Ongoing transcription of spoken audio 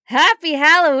Happy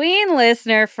Halloween,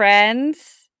 listener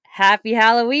friends. Happy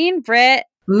Halloween, Britt.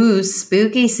 Ooh,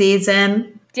 spooky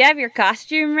season. Do you have your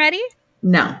costume ready?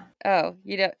 No. Oh,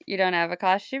 you don't have a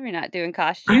costume? You're not doing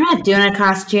costume? I'm not doing a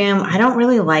costume. I don't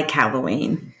really like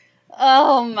Halloween.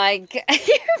 Oh my God.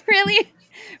 You're really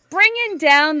bringing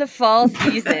down the fall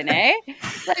season, eh?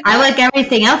 I like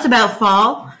everything else about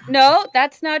fall. No,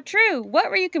 that's not true. What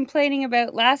were you complaining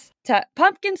about last time?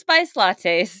 Pumpkin spice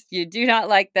lattes. You do not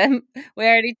like them. We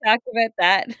already talked about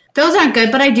that. Those aren't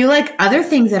good, but I do like other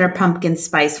things that are pumpkin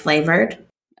spice flavored.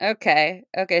 Okay,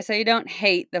 so you don't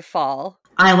hate the fall.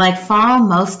 I like fall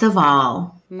most of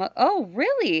all. Oh,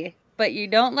 really? But you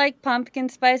don't like pumpkin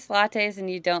spice lattes and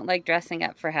you don't like dressing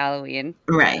up for Halloween.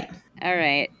 Right. All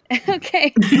right.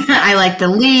 Okay. I like the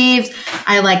leaves.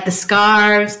 I like the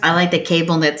scarves. I like the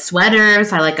cable knit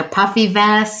sweaters. I like a puffy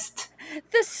vest.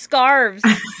 The scarves.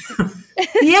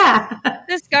 Yeah.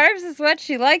 The scarves is what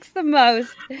she likes the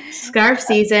most. Scarf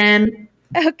season.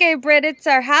 Okay, Britt, it's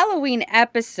our Halloween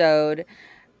episode.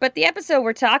 But the episode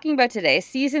we're talking about today,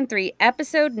 Season 3,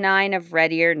 Episode 9 of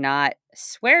Ready or Not,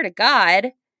 swear to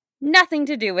God, nothing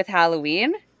to do with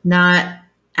Halloween. Not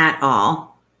at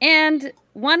all. And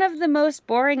one of the most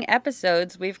boring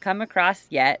episodes we've come across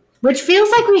yet. Which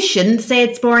feels like we shouldn't say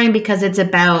it's boring because it's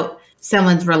about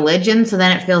someone's religion, so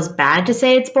then it feels bad to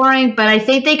say it's boring. But I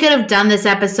think they could have done this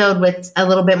episode with a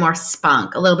little bit more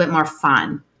spunk, a little bit more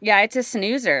fun. Yeah, it's a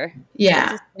snoozer.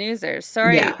 Yeah. It's a snoozer.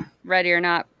 Sorry, Ready or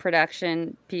Not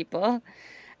production people.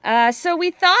 So we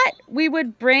thought we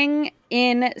would bring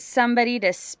in somebody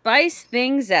to spice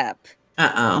things up.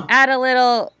 Uh-oh. Add a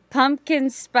little pumpkin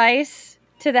spice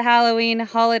to the Halloween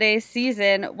holiday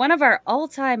season. One of our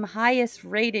all-time highest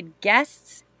rated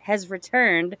guests has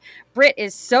returned. Britt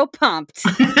is so pumped.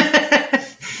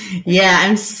 Yeah,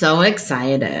 I'm so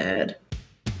excited.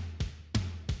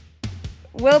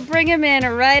 We'll bring him in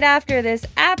right after this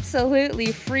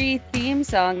absolutely free theme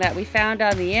song that we found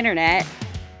on the internet.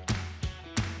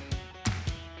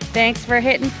 Thanks for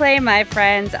hitting play, my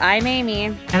friends. I'm Amy.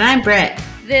 And I'm Britt.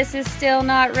 This is Still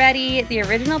Not Ready, the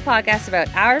original podcast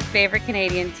about our favorite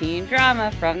Canadian teen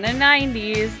drama from the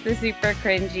 90s, the super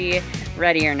cringy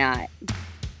Ready or Not.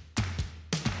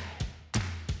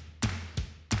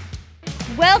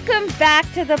 Welcome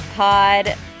back to the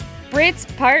pod. Britt's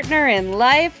partner in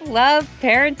life, love,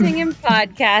 parenting, and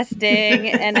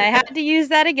podcasting. And I had to use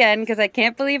that again because I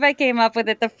can't believe I came up with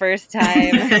it the first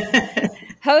time.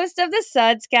 Host of the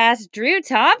Sudscast, Drew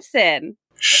Thompson.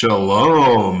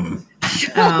 Shalom.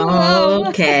 Oh,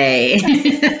 okay.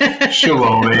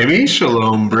 Shalom, Amy.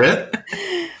 Shalom, Britt.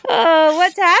 Oh,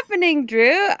 what's happening,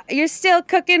 Drew? You're still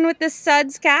cooking with the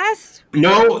Sudscast?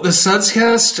 No, the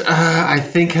Sudscast, I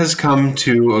think, has come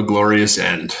to a glorious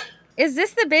end. Is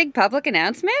this the big public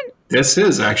announcement? This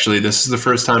is the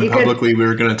first time publicly we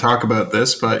were going to talk about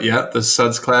this, but yeah, the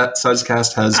Sudscast has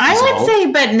dissolved. I would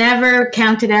say, but never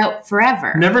count it out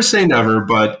forever. Never say never,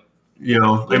 but,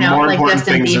 more like important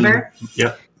Justin things. Bieber?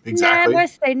 Yeah, exactly. Never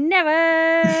say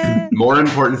never. More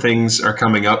important things are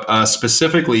coming up.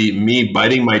 Specifically, me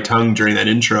biting my tongue during that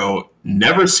intro.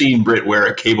 Never seen Britt wear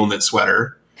a cable knit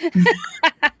sweater.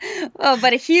 Oh,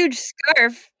 but a huge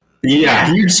scarf.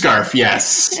 Yeah, huge scarf,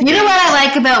 yes. You know what I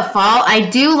like about fall? I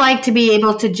do like to be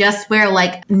able to just wear,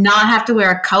 not have to wear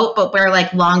a coat, but wear,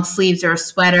 long sleeves or a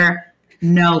sweater,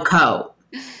 no coat.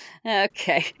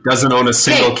 Okay. Doesn't own a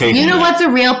single cable. You know what's a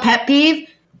real pet peeve?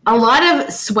 A lot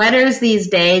of sweaters these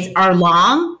days are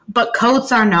long, but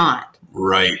coats are not.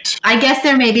 Right. I guess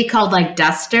they're maybe called,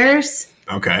 dusters.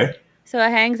 Okay. So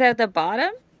it hangs out the bottom?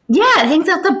 Yeah, it hangs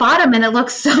out the bottom and it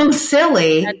looks so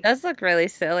silly. That does look really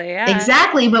silly, yeah.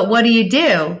 Exactly, but what do you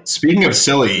do? Speaking of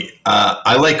silly,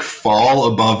 I like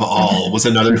fall above all was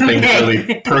another thing that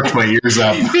really perked my ears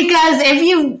up. Because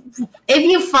if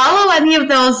you follow any of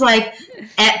those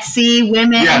Etsy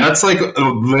women, yeah, that's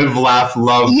live, laugh,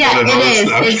 love. Yeah, one of it those.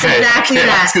 is. Okay. It's exactly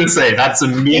that. I was gonna say that's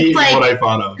immediately what I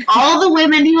thought of. All the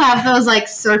women who have those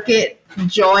Circuit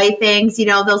Joy things,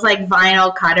 those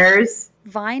vinyl cutters.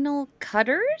 Vinyl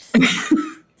cutters?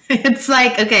 It's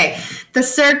the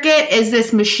Circuit is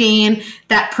this machine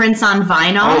that prints on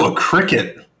vinyl. Oh, a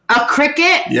Cricut. A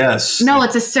Cricut? Yes. No,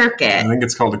 it's a Circuit. I think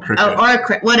it's called a Cricut.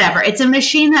 Or whatever. It's a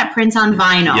machine that prints on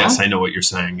vinyl. Yes, I know what you're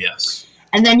saying, yes.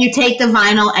 And then you take the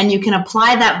vinyl and you can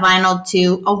apply that vinyl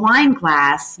to a wine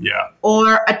glass. Yeah.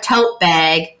 Or a tote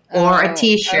bag or a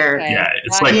t-shirt. Okay. Yeah,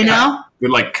 it's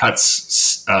it cuts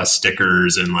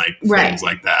stickers and things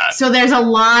like that. So there's a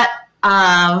lot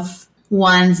of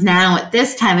ones now at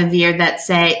this time of year that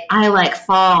say, I like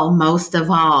fall most of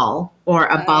all, or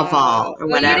above all, or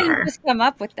whatever. You didn't just come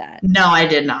up with that. No, I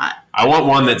did not. I want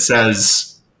one that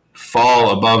says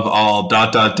fall above all, ...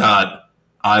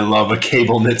 I love a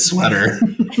cable knit sweater.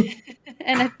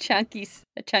 And a chunky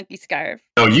scarf.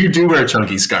 No, you do wear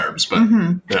chunky scarves, but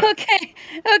yeah.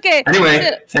 Okay.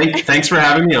 Anyway, thanks for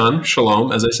having me on.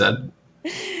 Shalom, as I said.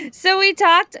 So we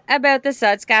talked about the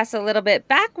Sudscast a little bit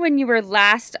back when you were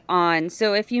last on.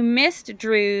 So if you missed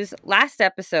Drew's last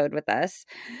episode with us,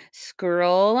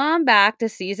 scroll on back to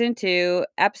season 2,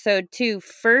 episode 2,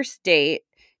 First Date.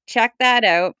 Check that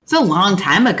out. It's a long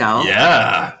time ago.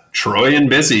 Yeah. Troy and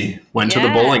Busy went to the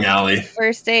bowling alley.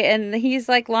 First date, and he's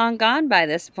like long gone by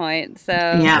this point. So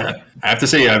Yeah. I have to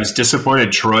say, I was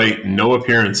disappointed. Troy, no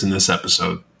appearance in this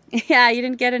episode. Yeah, you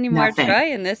didn't get any more Nothing.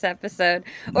 Troy in this episode.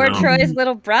 Or No. Troy's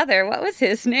little brother. What was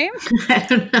his name? I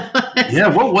don't know. Yeah,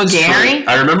 what was Gary?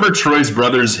 Troy? I remember Troy's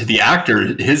brother's, the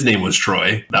actor, his name was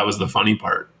Troy. That was the funny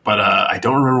part. But I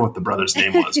don't remember what the brother's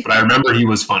name was. But I remember he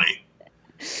was funny.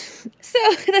 So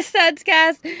the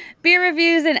Sudscast, beer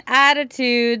reviews and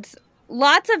attitudes.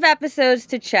 Lots of episodes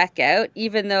to check out,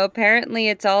 even though apparently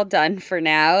it's all done for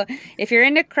now. If you're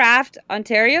into craft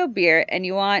Ontario beer and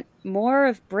you want more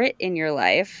of Brit in your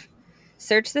life,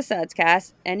 search the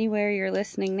Sudscast anywhere you're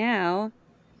listening now.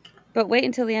 But wait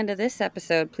until the end of this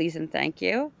episode, please and thank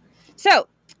you. So,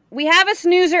 we have a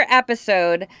snoozer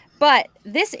episode, but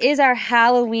this is our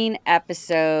Halloween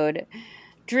episode.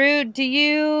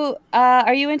 Drew,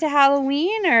 are you into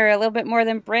Halloween or a little bit more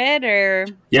than Brit, or?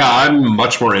 Yeah, I'm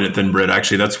much more in it than Brit,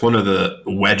 actually. That's one of the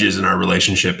wedges in our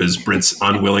relationship is Brit's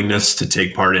unwillingness to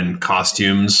take part in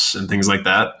costumes and things like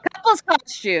that. Couples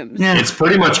costumes. Yeah. It's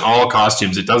pretty much all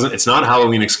costumes. It's not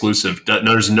Halloween exclusive.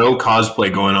 There's no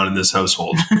cosplay going on in this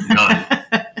household. None.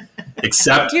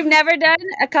 Except You've never done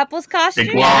a couples costume?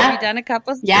 Well- Have you done a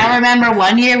couples? Yeah, I remember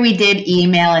one year we did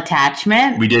email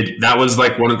attachment. we did. That was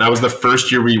like that was the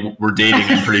first year we were dating,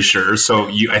 I'm pretty sure. So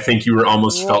I think you were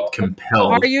almost felt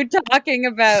compelled. Are you talking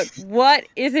about what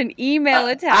is an email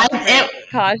attachment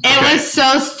costume? It was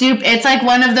so stupid. It's like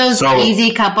one of those So,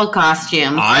 easy couple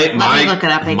costumes. Let me look it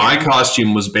up again. My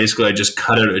costume was basically I just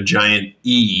cut out a giant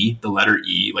E, the letter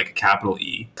E, like a capital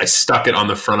E. I stuck it on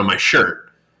the front of my shirt.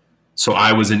 So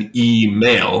I was an E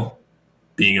male,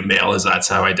 being a male, as that's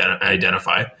how I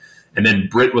identify. And then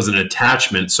Brit was an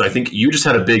attachment. So I think you just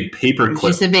had a big paper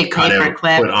clip Just a big cut paper out,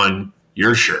 clip. put on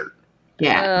your shirt.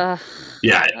 Yeah. Ugh,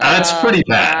 Yeah, that's pretty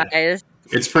bad. Guys,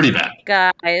 It's pretty bad.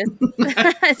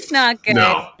 it's not good.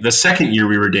 No. The second year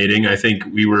we were dating, I think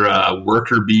we were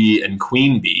worker bee and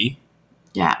queen bee.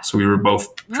 Yeah. So we were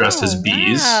both dressed as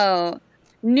bees. Wow.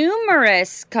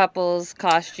 Numerous couples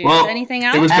costumes. Well, Anything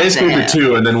else? it was That's basically the it.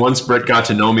 two, and then once Britt got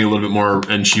to know me a little bit more,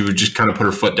 and she would just kind of put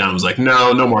her foot down, was like,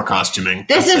 no more costuming.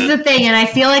 This That's is it. the thing, and I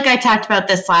feel like I talked about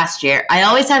this last year. I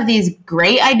always have these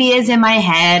great ideas in my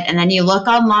head, and then you look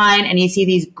online and you see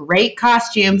these great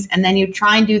costumes, and then you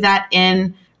try and do that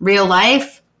in real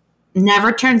life.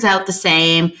 Never turns out the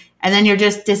same, and then you're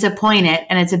just disappointed,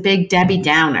 and it's a big Debbie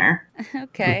Downer.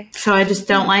 Okay. So I just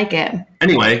don't like it.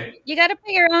 Anyway, You got to put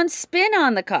your own spin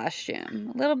on the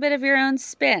costume. A little bit of your own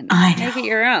spin. I know. Make it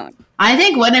your own. I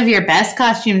think one of your best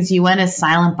costumes, you went as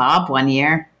Silent Bob one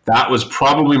year. that was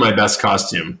probably my best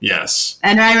costume. Yes.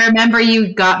 And I remember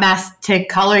you got to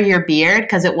color your beard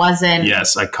because it wasn't.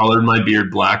 Yes, I colored my beard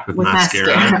black with With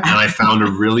mascara, mascara. and I found a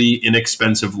really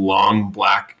inexpensive long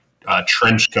black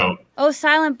trench coat. Oh,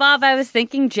 Silent Bob, I was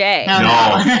thinking Jay.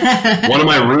 No. One of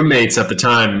my roommates at the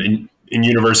time in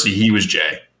university, he was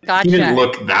Jay. Gotcha. He didn't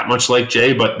look that much like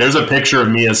Jay, but there's a picture of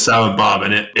me as Silent Bob,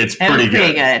 and it's It pretty was good.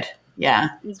 pretty good. Yeah.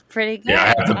 It's pretty good.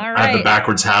 Yeah, I All have the right.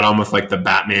 backwards hat on with like the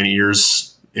Batman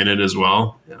ears in it as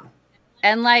well. Yeah.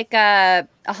 And like a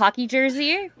hockey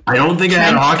jersey. I don't think I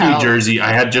had a Trench hockey coat. jersey.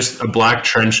 I had just a black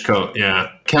trench coat. Yeah.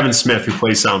 Kevin Smith, who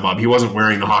plays Silent Bob, he wasn't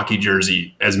wearing the hockey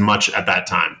jersey as much at that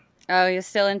time. Oh, you're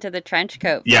still into the trench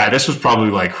coat. Yeah, this was probably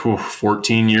like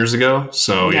 14 years ago.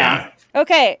 So yeah.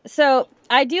 Okay, so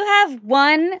I do have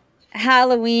one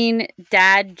Halloween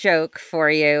dad joke for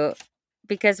you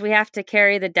because we have to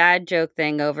carry the dad joke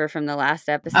thing over from the last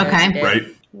episode. Okay. we did. Right.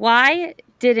 Why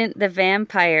didn't the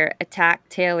vampire attack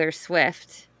Taylor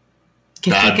Swift?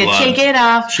 Bad blood. Shake it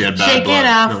off. She had bad Shake blood. it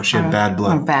off. No, she had bad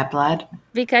blood. Oh, bad blood.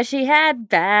 Because she had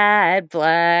bad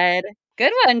blood.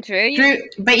 Good one, Drew. Drew,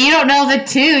 but you don't know the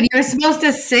tune. You were supposed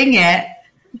to sing it.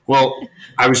 Well,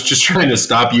 I was just trying to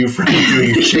stop you from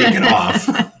doing Shake It Off.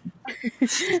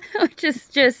 Which is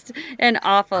just an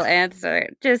awful answer.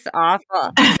 Just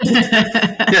awful.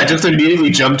 Yeah, just immediately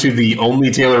jump to the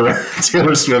only Taylor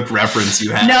Swift reference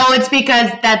you have. No, it's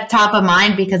because that's top of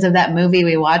mind because of that movie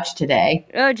we watched today.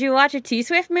 Oh, did you watch a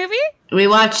T-Swift movie? We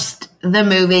watched the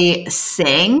movie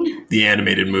Sing. The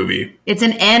animated movie. It's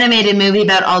an animated movie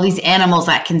about all these animals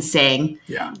that can sing.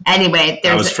 Yeah. Anyway,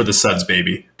 That was for the Suds,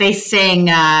 baby. they sing,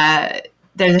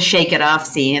 there's a Shake It Off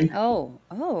scene. Oh,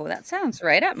 that sounds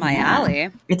right up my alley.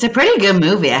 It's a pretty good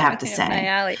movie, I have to Right up my say.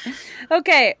 alley.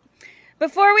 Okay,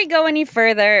 before we go any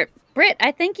further, Britt,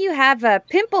 I think you have a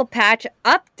pimple patch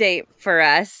update for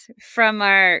us from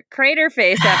our Crater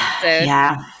Face episode.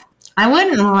 Yeah. I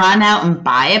wouldn't run out and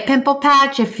buy a pimple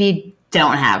patch if you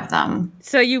don't have them.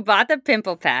 So you bought the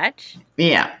pimple patch.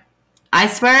 Yeah. I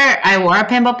swear I wore a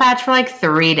pimple patch for like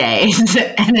 3 days.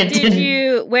 And it Did didn't.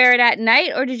 you wear it at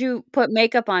night or did you put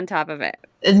makeup on top of it?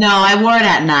 No, I wore it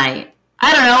at night.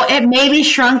 I don't know. It maybe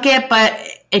shrunk it, but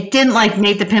it didn't like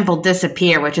make the pimple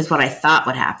disappear, which is what I thought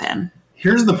would happen.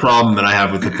 Here's the problem that I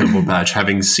have with the pimple patch,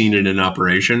 having seen it in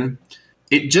operation.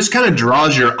 It just kind of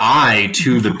draws your eye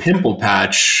to the pimple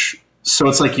patch. So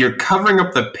it's like you're covering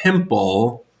up the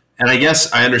pimple. And I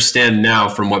guess I understand now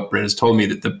from what Britt has told me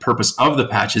that the purpose of the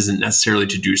patch isn't necessarily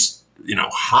to do,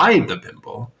 hide the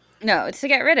pimple. No, it's to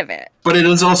get rid of it. But it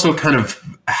is also kind of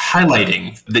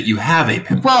highlighting that you have a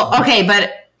pimple. Well, okay,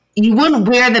 but you wouldn't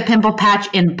wear the pimple patch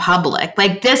in public.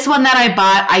 Like this one that I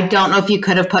bought, I don't know if you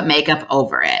could have put makeup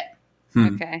over it.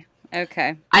 Okay.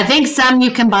 I think some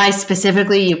you can buy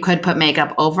specifically, you could put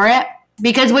makeup over it.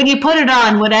 Because when you put it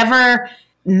on, whatever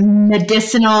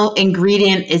medicinal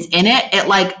ingredient is in it, it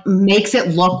like makes it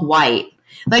look white.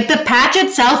 Like the patch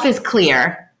itself is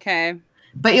clear, Okay.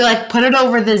 but you like put it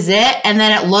over the zit and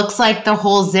then it looks like the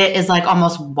whole zit is like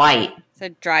almost white. So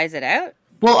it dries it out?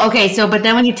 Well, okay, so but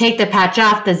then when you take the patch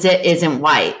off, the zit isn't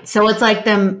white. So it's like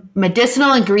the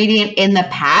medicinal ingredient in the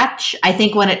patch, I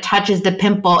think when it touches the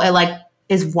pimple, it like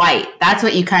is white. That's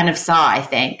what you kind of saw, I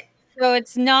think. So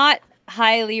it's not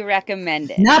highly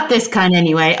recommended. Not this kind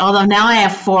anyway, although now I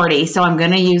have 40, so I'm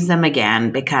going to use them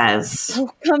again because Oh,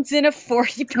 comes in a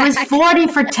 40 it was pack. 40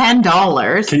 for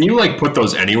 $10. Can you put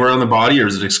those anywhere on the body, or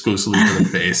is it exclusively for the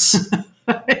face?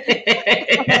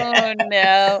 Oh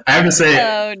no. I have to say,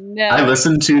 Oh no. I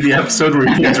listened to the episode where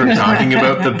you guys were talking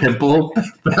about the pimple.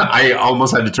 I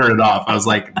almost had to turn it off. I was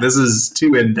like, this is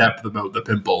too in-depth about the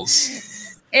pimples.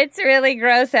 It's a really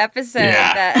gross episode.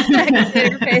 Yeah. That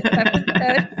Crater Face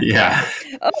episode. Yeah.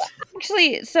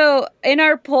 Actually, so in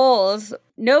our polls,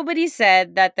 nobody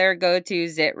said that their go-to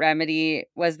zit remedy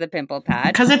was the pimple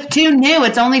patch. Because it's too new.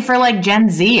 It's only for like Gen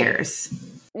Zers.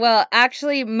 Well,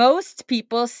 actually, most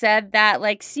people said that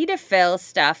Cetaphil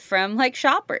stuff from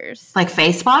Shoppers. Like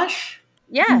face wash?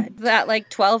 Yeah, that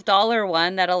 $12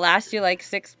 one that'll last you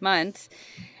 6 months.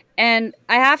 And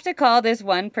I have to call this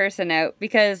one person out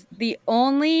because the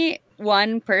only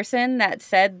one person that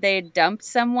said they dumped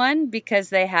someone because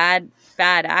they had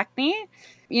bad acne,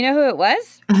 you know who it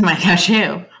was? Oh my gosh,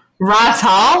 who? Ross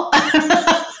Hall?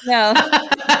 No.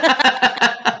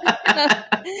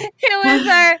 It was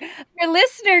our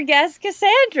listener guest,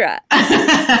 Cassandra.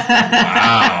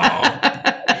 Wow.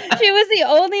 She was the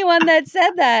only one that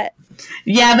said that.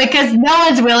 Yeah, because no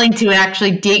one's willing to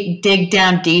actually dig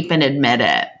down deep and admit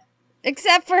it.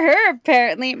 Except for her,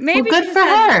 apparently. Maybe Well, good she for just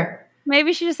had- her.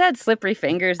 Maybe she just had slippery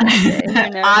fingers that day. Who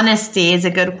knows? Honesty is a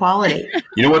good quality.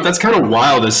 You know what? That's kind of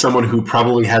wild as someone who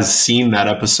probably has seen that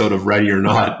episode of Ready or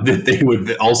Not, that they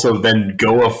would also then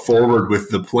go forward with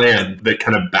the plan that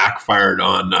kind of backfired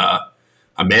on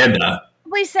Amanda.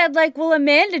 We said, well,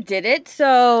 Amanda did it,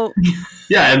 so...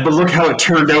 Yeah, but look how it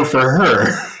turned out for her.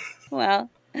 Well,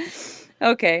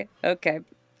 okay.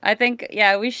 I think,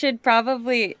 we should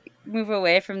probably move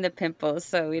away from the pimples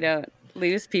so we don't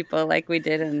lose people like we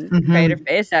did in Crater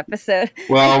Face episode.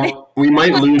 Well, we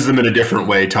might lose them in a different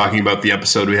way talking about the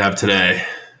episode we have today.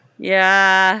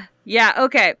 Yeah,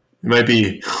 okay. It might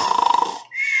be...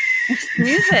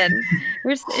 Snoozing.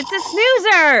 It's a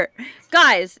snoozer.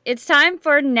 Guys, it's time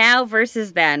for Now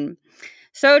versus Then.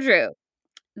 So, Drew,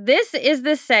 this is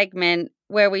the segment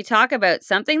where we talk about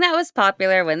something that was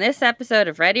popular when this episode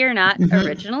of Ready or Not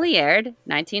originally aired,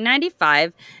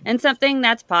 1995, and something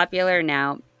that's popular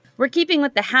now. We're keeping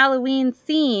with the Halloween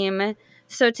theme,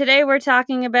 so today we're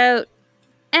talking about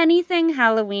anything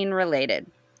Halloween related.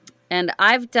 And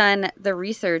I've done the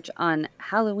research on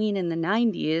Halloween in the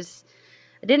 90s.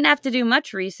 I didn't have to do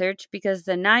much research because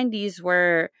the 90s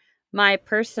were my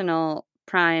personal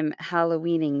prime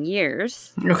Halloweening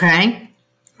years. Okay.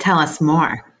 Tell us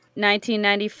more.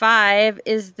 1995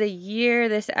 is the year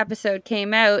this episode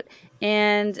came out,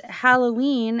 And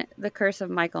Halloween, The Curse of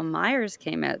Michael Myers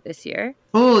came out this year.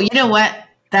 Oh, you know what?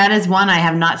 That is one I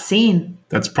have not seen.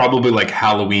 That's probably like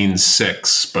Halloween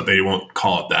 6, but they won't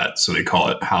call it that. So they call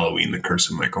it Halloween, The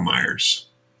Curse of Michael Myers.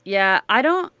 Yeah, I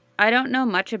don't know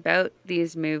much about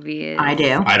these movies. I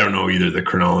do. I don't know either the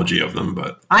chronology of them,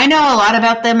 but I know a lot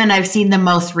about them, and I've seen the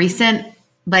most recent,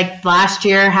 like last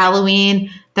year,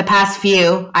 Halloween. The past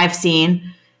few I've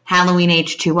seen. Halloween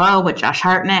H2O with Josh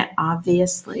Hartnett,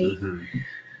 obviously. mm-hmm.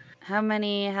 How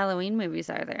many Halloween movies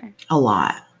are there? A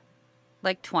lot.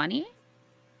 Like 20?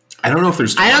 I don't know if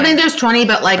there's 20. I don't think there's 20,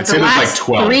 but like I'd the say there's last like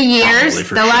 12, 3 years, probably,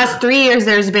 for the sure. last 3 years,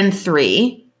 there's been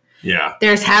 3. Yeah.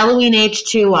 There's Halloween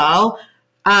H2O.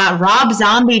 Rob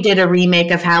Zombie did a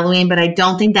remake of Halloween, but I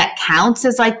don't think that counts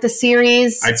as like the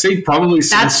series. I'd say probably That's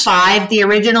since 5. The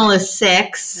original is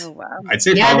 6. Oh, wow. I'd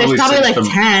say Yeah, there's probably since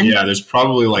like 10. Yeah, there's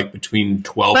probably like between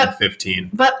 12 But- and 15.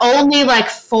 But only like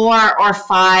 4 or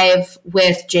 5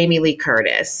 with Jamie Lee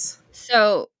Curtis.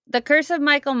 So, The Curse of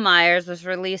Michael Myers was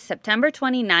released September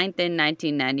 29th in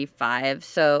 1995.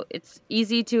 So, it's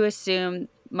easy to assume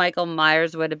Michael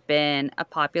Myers would have been a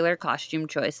popular costume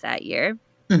choice that year.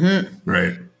 Mm-hmm.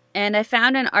 Right. And I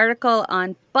found an article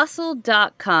on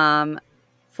bustle.com,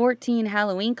 14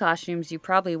 Halloween costumes you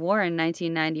probably wore in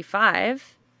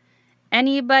 1995.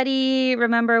 Anybody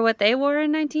remember what they wore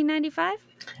in 1995?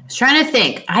 I was trying to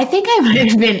think. I think I might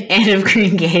have been Anne of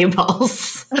Green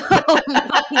Gables. Oh my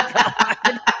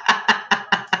God.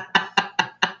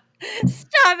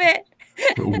 Stop it.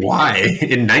 Why?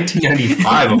 In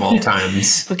 1995 of all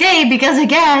times. Okay, because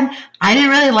again, I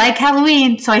didn't really like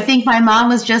Halloween, so I think my mom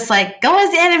was just like, go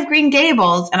as Anne of Green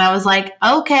Gables. And I was like,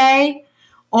 okay.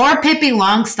 Or Pippi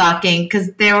Longstocking,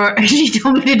 because she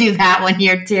told me to do that one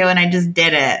year too, and I just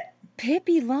did it.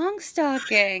 Pippi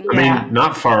Longstocking. I Yeah. mean,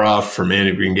 not far off from Anne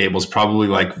of Green Gables, probably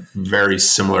like very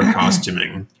similar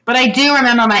costuming. But I do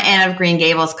remember my Anne of Green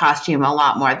Gables costume a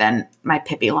lot more than my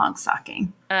Pippi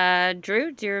Longstocking.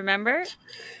 Drew, do you remember?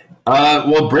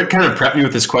 Well, Britt kind of prepped me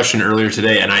with this question earlier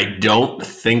today, and I don't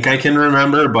think I can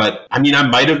remember, but I mean, I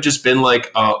might have just been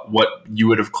like what you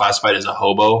would have classified as a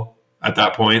hobo at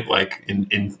that point, like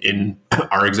in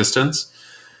our existence.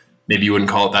 Maybe you wouldn't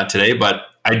call it that today, but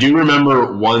I do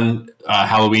remember one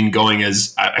Halloween going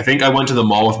as, I think I went to the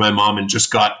mall with my mom and just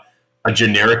got a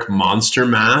generic monster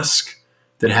mask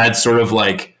that had sort of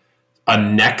like a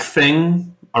neck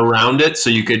thing around it.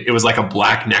 So it was like a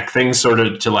black neck thing sort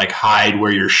of to like hide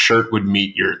where your shirt would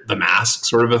meet the mask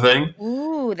sort of a thing.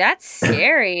 Ooh, that's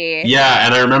scary. Yeah.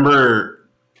 And I remember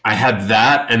I had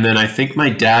that. And then I think my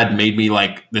dad made me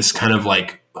like this kind of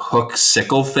like hook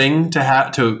sickle thing to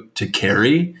have to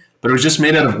carry, but it was just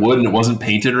made out of wood and it wasn't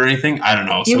painted or anything. I don't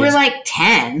know. You were like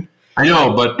 10. I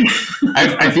know, but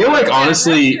I feel like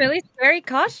honestly, That's a really scary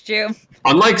costume.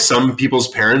 unlike some people's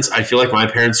parents, I feel like my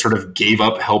parents sort of gave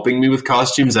up helping me with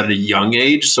costumes at a young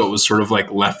age. So it was sort of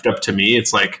like left up to me.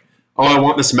 It's like, oh, I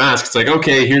want this mask. It's like,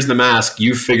 okay, here's the mask.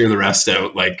 You figure the rest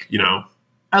out. Like, you know.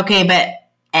 Okay, but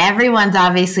everyone's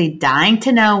obviously dying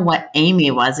to know what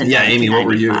Amy was in Yeah, Amy, what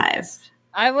were you? 1995.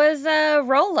 I was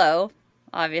Rolo,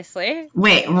 obviously.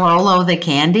 Wait, Rolo the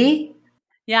candy?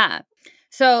 Yeah.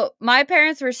 So my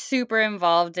parents were super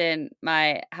involved in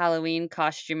my Halloween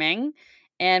costuming,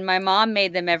 and my mom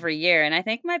made them every year. And I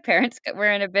think my parents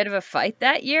were in a bit of a fight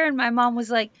that year, and my mom was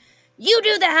like, "You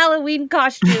do the Halloween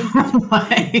costume."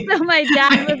 Why? So my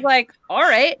dad was like, "All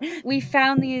right." We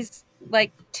found these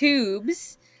like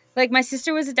tubes. Like my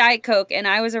sister was a Diet Coke, and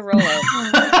I was a Rolo.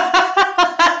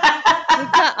 We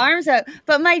got arms out,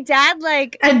 but my dad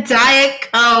like. A Diet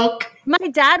Coke. My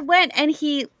dad went and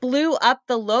he blew up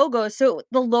the logos. So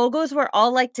the logos were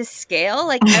all like to scale,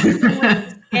 like everything was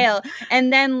to scale.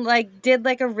 And then like did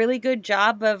like a really good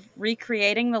job of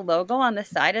recreating the logo on the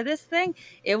side of this thing.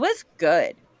 It was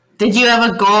good. Did you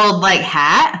have a gold like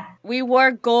hat? We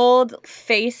wore gold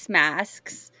face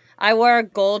masks. I wore a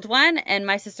gold one and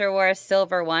my sister wore a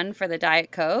silver one for the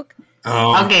Diet Coke.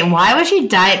 Oh, Okay, why was she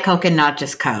Diet Coke and not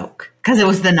just Coke? Because it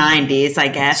was the 90s, I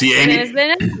guess. see, It Amy, is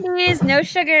the 90s, no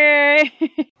sugar.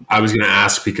 I was going to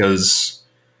ask because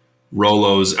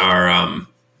Rolos are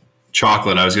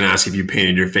chocolate. I was going to ask if you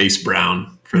painted your face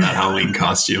brown for that Halloween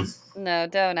costume. No,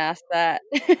 don't ask that.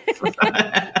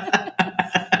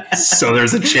 So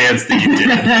there's a chance that you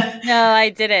did. No, I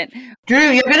didn't. Drew,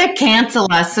 you're going to cancel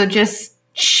us, so just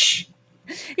shh.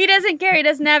 He doesn't care. He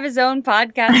doesn't have his own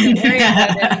podcast to worry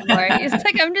about anymore. He's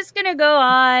like, I'm just going to go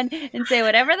on and say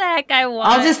whatever the heck I want.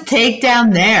 I'll just take down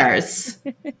theirs.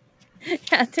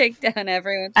 yeah, take down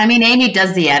everyone. I mean, Amy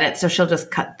does the edit, so she'll just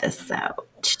cut this out.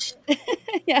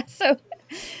 Yeah, so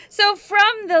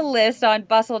from the list on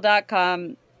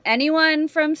bustle.com, Anyone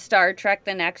from Star Trek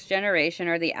The Next Generation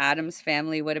or the Addams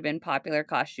Family would have been popular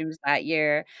costumes that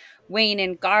year. Wayne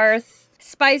and Garth,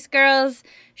 Spice Girls,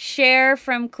 Cher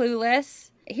from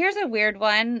Clueless. Here's a weird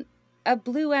one, a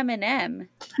blue M&M.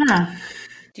 Huh.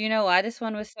 Do you know why this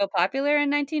one was so popular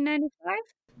in 1995?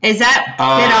 Is that,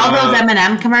 did all those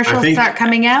M&M commercials start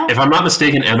coming out? If I'm not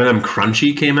mistaken, M&M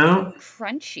Crunchy came out.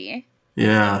 Crunchy?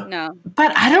 Yeah. No.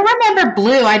 But I don't remember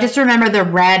blue. I just remember the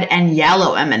red and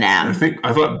yellow M&M.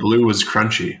 I thought blue was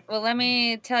Crunchy. Well, let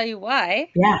me tell you why.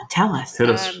 Yeah, tell us. Hit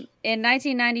us. In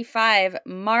 1995,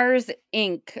 Mars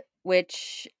Inc.,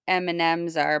 which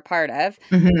M&Ms are a part of,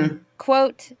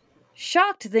 quote,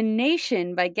 shocked the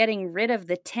nation by getting rid of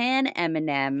the tan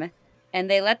M&M, and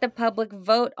they let the public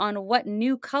vote on what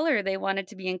new color they wanted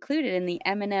to be included in the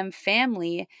M&M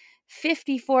family.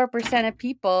 54% of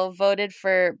people voted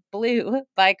for blue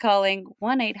by calling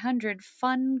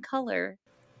 1-800-FUN-COLOR.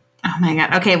 Oh my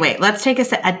God. Okay, wait. Let's take a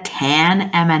tan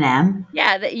M&M.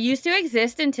 Yeah, that used to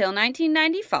exist until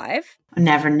 1995.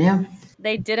 Never knew.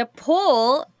 They did a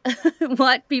poll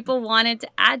what people wanted to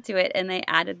add to it, and they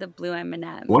added the blue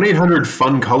M&M.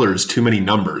 1-800-FUN-COLOR is too many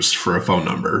numbers for a phone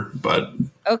number, but...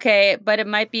 Okay, but it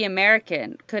might be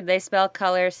American. Could they spell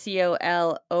color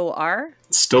COLOR?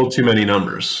 Still too many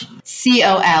numbers.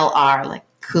 COLR, like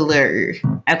cooler.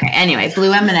 Okay, anyway,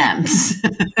 blue M&Ms.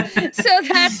 So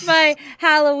that's my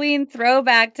Halloween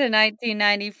throwback to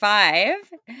 1995.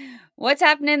 What's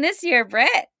happening this year,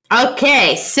 Britt?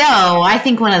 Okay, so I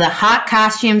think one of the hot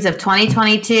costumes of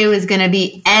 2022 is going to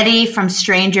be Eddie from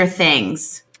Stranger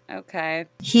Things. Okay.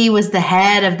 He was the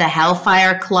head of the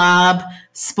Hellfire Club.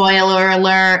 Spoiler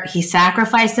alert, he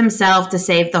sacrificed himself to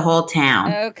save the whole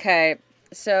town. Okay,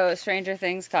 so Stranger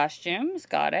Things costumes,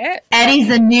 got it. Eddie's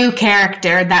the new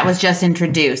character that was just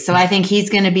introduced, so I think he's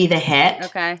going to be the hit.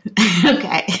 Okay.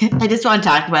 Okay, I just want to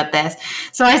talk about this.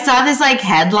 So I saw this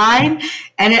headline,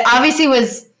 and it obviously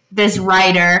was this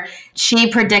writer.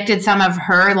 She predicted some of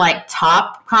her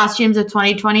top costumes of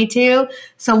 2022.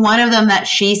 So one of them that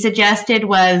she suggested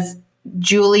was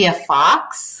Julia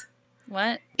Fox.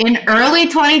 What? In early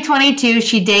 2022,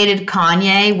 she dated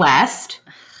Kanye West.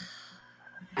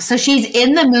 So she's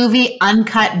in the movie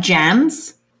Uncut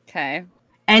Gems. Okay.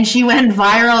 And she went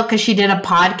viral because she did a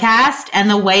podcast. And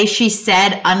the way she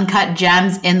said Uncut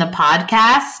Gems in the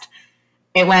podcast,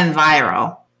 it went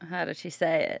viral. How did she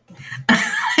say it?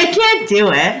 I can't do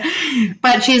it.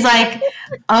 But she's like,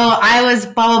 oh, I was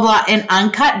blah, blah, blah in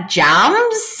Uncut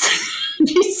Gems.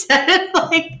 She said it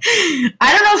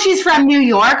I don't know if she's from New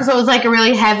York, so it was a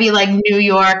really heavy New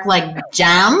York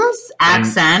gems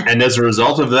accent. And as a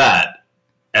result of that,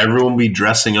 everyone will be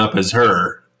dressing up as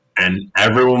her, and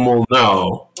everyone will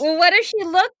know. Well, what does she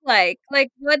look like?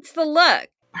 What's the look?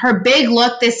 Her big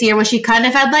look this year was she kind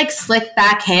of had slick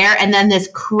back hair and then this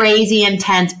crazy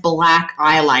intense black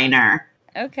eyeliner.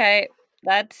 Okay,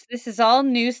 this is all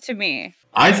news to me.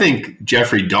 I think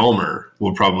Jeffrey Dahmer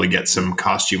will probably get some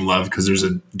costume love because there's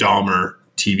a Dahmer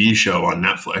TV show on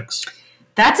Netflix.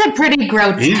 That's a pretty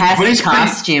grotesque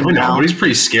costume. But he's a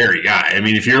pretty scary guy. I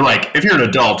mean, if you're an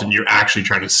adult and you're actually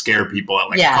trying to scare people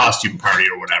at a costume party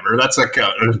or whatever, that's an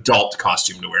adult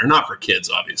costume to wear, not for kids,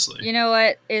 obviously. You know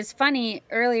what is funny?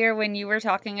 Earlier when you were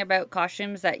talking about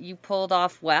costumes that you pulled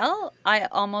off well, I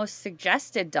almost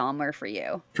suggested Dahmer for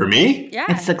you. For me? Yeah.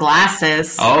 It's the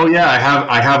glasses. Oh yeah, I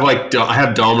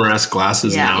have Dahmer-esque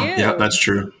glasses now. Ew. Yeah, that's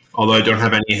true. Although I don't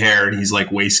have any hair and he's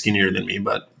way skinnier than me,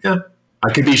 but yeah.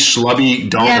 I could be schlubby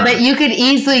Dahmer. Yeah, but you could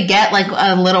easily get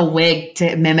a little wig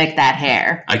to mimic that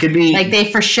hair. I could be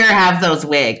they for sure have those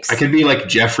wigs. I could be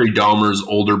Jeffrey Dahmer's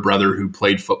older brother who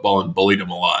played football and bullied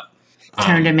him a lot.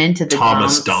 Turned him into the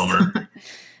Thomas Dahmer.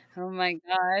 Oh my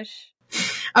gosh.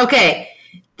 Okay,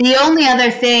 the only other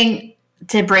thing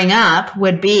to bring up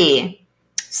would be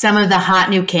some of the hot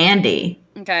new candy.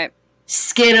 Okay.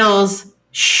 Skittles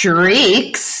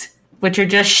Shrieks. Which are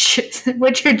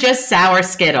just sour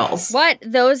Skittles. What?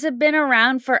 Those have been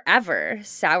around forever,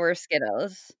 sour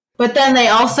Skittles. But then they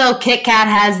also, Kit Kat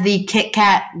has the Kit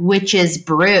Kat Witch's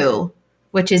Brew,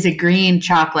 which is a green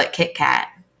chocolate Kit Kat.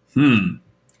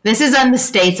 This is in the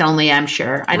States only, I'm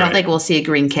sure. I don't think we'll see a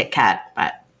green Kit Kat,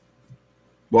 but.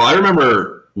 Well, I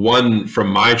remember one from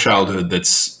my childhood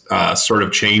that's sort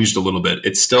of changed a little bit.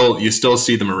 You still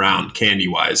see them around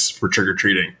candy-wise for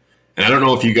trick-or-treating. And I don't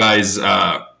know if you guys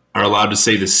are allowed to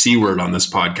say the C word on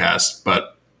this podcast,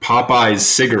 but Popeye's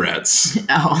cigarettes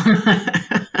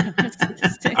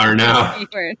are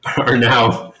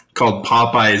now called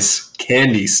Popeye's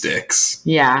candy sticks.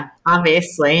 Yeah,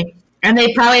 obviously. And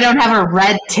they probably don't have a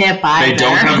red tip either. They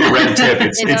don't have a red tip.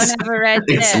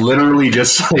 It's literally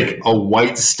just like a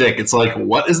white stick. It's like,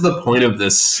 what is the point of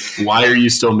this? Why are you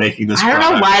still making this I don't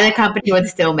product? know why the company would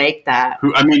still make that.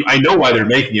 I mean, I know why they're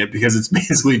making it, because it's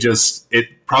basically just, it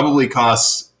probably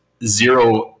costs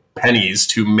 0 pennies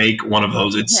to make one of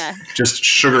those. It's just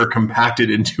sugar compacted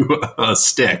into a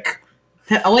stick.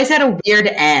 It always had a weird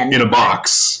end. In a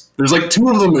box. There's like 2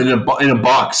 of them in a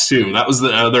box too. That was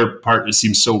the other part that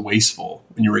seems so wasteful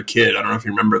when you were a kid. I don't know if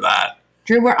you remember that.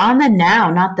 Drew, we're on the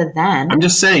now, not the then. I'm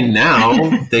just saying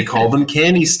now they call them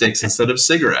candy sticks instead of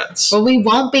cigarettes. Well, we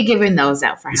won't be giving those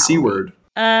out for the Halloween. C word.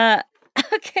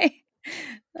 Okay.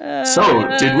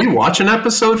 So, did we watch an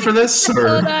episode for this? Or?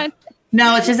 Hold on.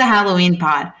 No, it's just a Halloween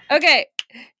pod. Okay.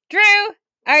 Drew,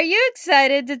 are you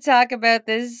excited to talk about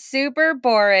this super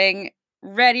boring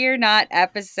Ready or Not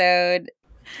episode?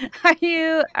 Are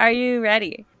you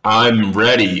ready? I'm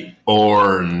ready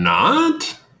or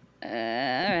not?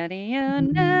 Ready or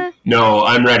not? No,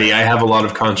 I'm ready. I have a lot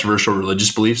of controversial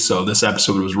religious beliefs, so this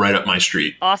episode was right up my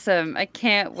street. Awesome. I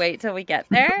can't wait till we get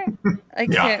there. I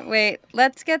can't wait.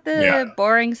 Let's get the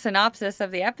boring synopsis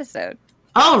of the episode.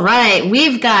 All right.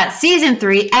 We've got Season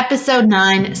 3, Episode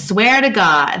 9, Swear to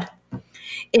God.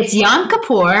 It's Yom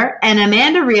Kippur, and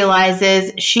Amanda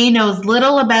realizes she knows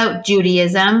little about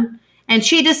Judaism, and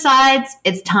she decides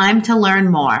it's time to learn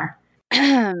more.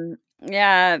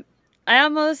 Yeah, I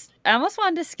almost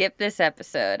wanted to skip this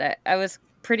episode. I was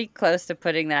pretty close to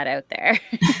putting that out there.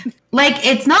 Like,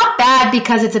 it's not bad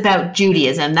because it's about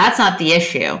Judaism. That's not the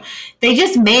issue. They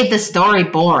just made the story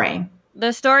boring.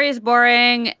 The story is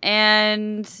boring,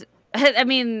 and I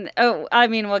mean,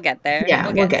 we'll get there. Yeah,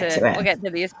 we'll get to it. We'll get to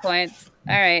these points.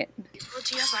 All right. Well,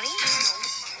 do you have money?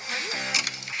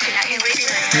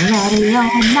 Ready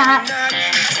or not.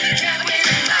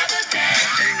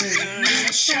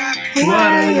 What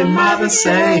did your mother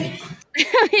say?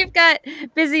 We've got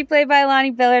Busy played by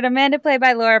Lonnie Billard, Amanda played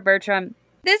by Laura Bertram.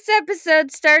 This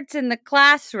episode starts in the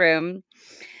classroom.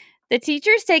 The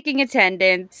teacher's taking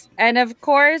attendance, and of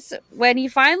course, when he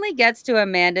finally gets to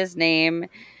Amanda's name,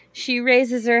 she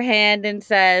raises her hand and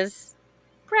says,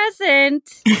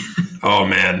 "Present." Oh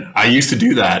man, I used to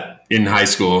do that in high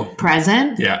school.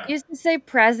 Present? Yeah. You used to say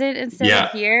present instead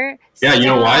of here. Yeah, you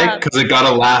know why? Because it got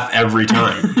a laugh every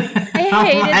time. I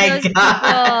hated those people.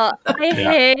 I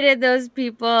hated those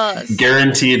people.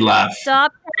 Guaranteed laugh.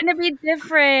 Stop trying to be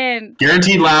different.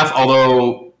 Guaranteed laugh,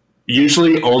 although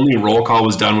usually only roll call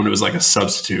was done when it was like a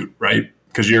substitute, right?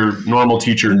 Because your normal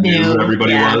teacher knew who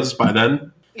everybody was by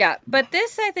then. Yeah, but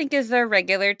this, I think, is their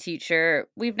regular teacher.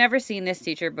 We've never seen this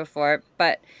teacher before,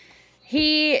 but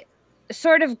he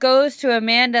sort of goes to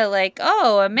Amanda like,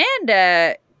 "Oh,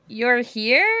 Amanda, you're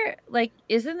here? Like,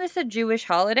 isn't this a Jewish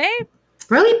holiday?"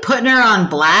 Really putting her on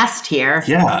blast here.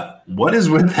 Yeah, what is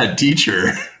with that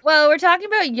teacher? Well, we're talking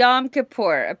about Yom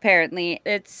Kippur, apparently.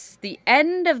 It's the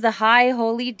end of the high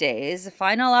holy days, a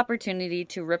final opportunity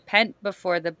to repent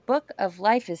before the book of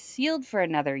life is sealed for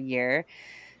another year.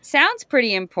 Sounds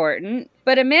pretty important,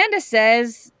 but Amanda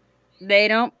says they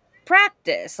don't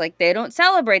practice, like they don't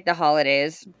celebrate the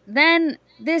holidays. Then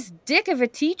this dick of a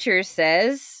teacher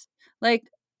says, like,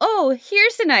 "Oh,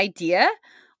 here's an idea.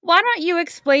 Why don't you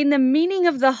explain the meaning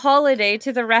of the holiday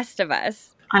to the rest of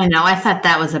us?" I know, I thought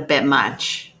that was a bit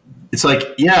much. It's like,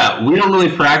 yeah, we don't really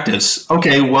practice.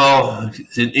 Okay, well,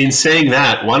 in saying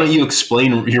that, why don't you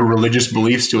explain your religious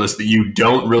beliefs to us that you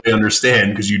don't really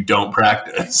understand because you don't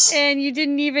practice? And you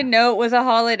didn't even know it was a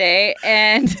holiday.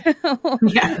 And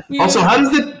Also, how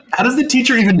does the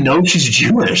teacher even know she's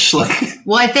Jewish? Like,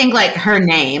 well, I think like her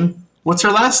name. What's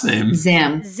her last name?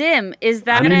 Zim. Zim, is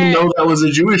that I didn't even know that was a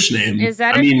Jewish name. Is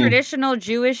that a traditional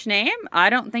Jewish name?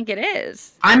 I don't think it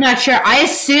is. I'm not sure. I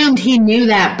assumed he knew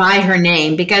that by her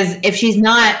name because if she's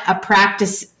not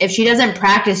if she doesn't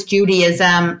practice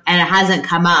Judaism and it hasn't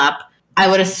come up, I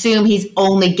would assume he's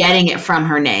only getting it from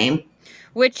her name.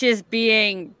 Which is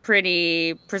being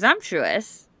pretty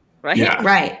presumptuous, right? Yeah.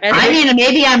 Right. I mean,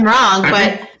 maybe I'm wrong,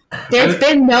 but there's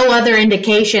been no other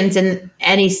indications in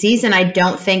any season. I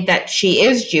don't think that she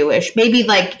is Jewish. Maybe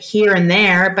like here and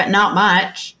there, but not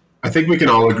much. I think we can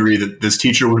all agree that this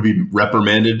teacher would be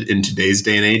reprimanded in today's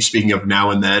day and age. Speaking of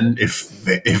now and then, if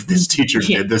this teacher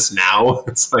did this now,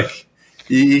 it's like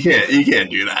you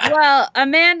can't do that. Well,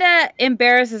 Amanda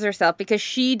embarrasses herself because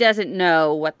she doesn't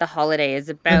know what the holiday is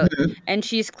about, and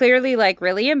she's clearly like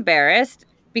really embarrassed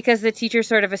because the teacher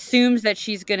sort of assumes that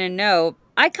she's going to know.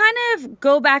 I kind of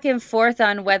go back and forth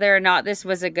on whether or not this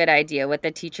was a good idea, what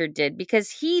the teacher did, because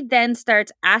he then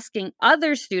starts asking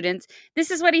other students.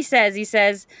 This is what he says. He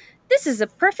says, "This is a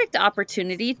perfect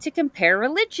opportunity to compare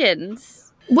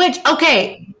religions." Which,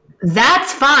 okay,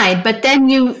 That's fine, but then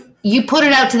you put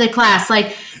it out to the class.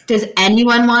 Like, does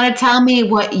anyone want to tell me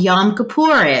what Yom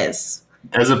Kippur is?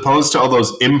 As opposed to all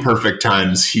those imperfect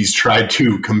times he's tried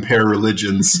to compare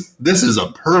religions, this is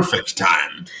a perfect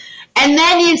time. And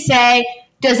then you say,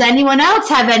 does anyone else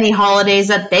have any holidays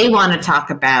that they want to talk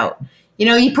about?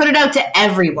 You put it out to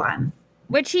everyone.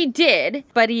 Which he did,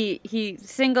 but he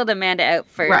singled Amanda out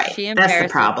first. Right, She that's the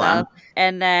embarrassed problem. herself.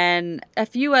 And then a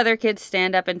few other kids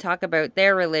stand up and talk about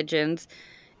their religions,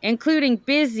 including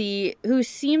Busy, who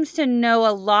seems to know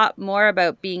a lot more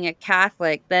about being a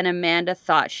Catholic than Amanda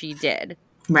thought she did.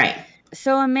 Right.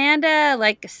 So Amanda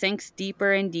sinks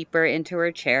deeper and deeper into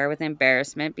her chair with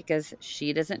embarrassment because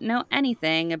she doesn't know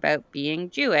anything about being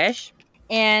Jewish.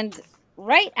 And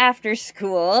right after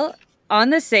school, on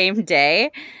the same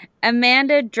day,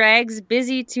 Amanda drags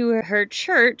Busy to her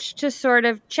church to sort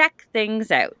of check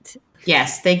things out.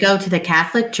 Yes, they go to the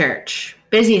Catholic church.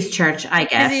 Busy's church, I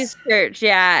guess. Busy's church,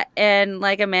 yeah. And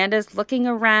Amanda's looking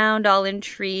around all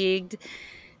intrigued.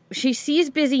 She sees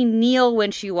Busy kneel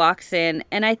when she walks in,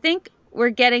 and I think we're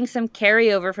getting some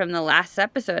carryover from the last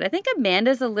episode. I think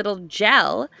Amanda's a little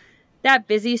gel that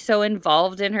Busy's so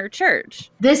involved in her church.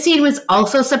 This scene was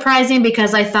also surprising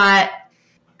because I thought,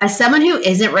 as someone who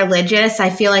isn't religious, I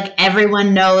feel like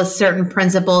everyone knows certain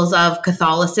principles of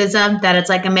Catholicism, that it's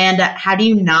like, Amanda, how do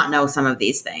you not know some of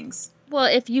these things? Well,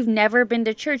 if you've never been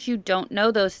to church, you don't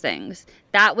know those things.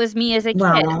 That was me as a kid.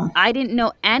 Well, I didn't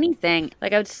know anything. I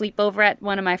would sleep over at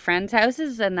one of my friends'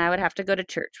 houses and I would have to go to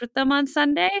church with them on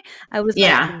Sunday. I was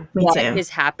me what too. is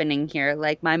happening here?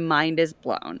 My mind is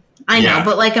blown. I know,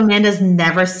 but Amanda's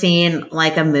never seen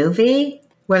a movie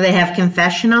where they have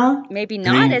confessional. Maybe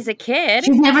not as a kid.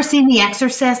 She's never seen The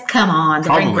Exorcist? Come on,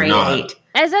 they're in grade 8.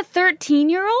 As a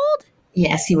 13-year-old?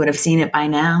 Yes, you would have seen it by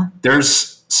now.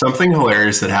 There's something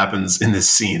hilarious that happens in this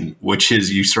scene, which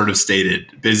is, you sort of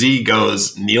stated, Busy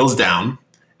kneels down,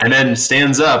 and then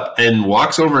stands up and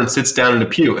walks over and sits down in a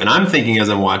pew. And I'm thinking as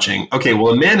I'm watching, okay,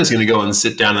 well, Amanda's going to go and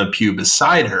sit down in a pew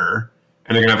beside her,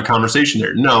 and they're going to have a conversation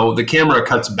there. No, the camera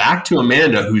cuts back to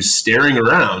Amanda, who's staring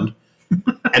around,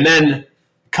 and then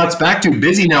cuts back to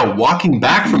Busy now walking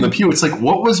back from the pew. It's like,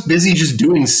 what was Busy just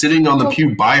doing sitting on the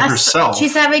pew by herself?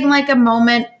 She's having a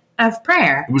moment of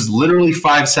prayer. It was literally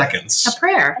 5 seconds. A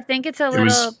prayer. I think it's a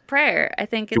little prayer. I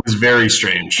think it was very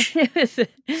strange.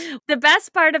 The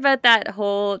best part about that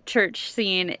whole church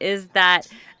scene is that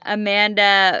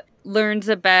Amanda learns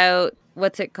about,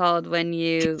 what's it called when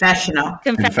you... Confessional.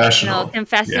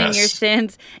 Confessing your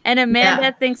sins. And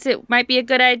Amanda thinks it might be a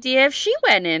good idea if she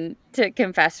went in to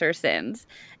confess her sins.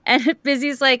 And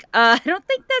Busy's like, I don't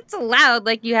think that's allowed.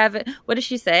 You haven't, what does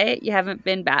she say? You haven't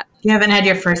been baptized. You haven't had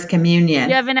your first communion.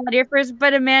 You haven't had your first,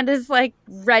 but Amanda's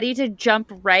ready to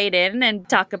jump right in and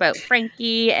talk about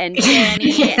Frankie and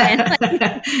Danny. And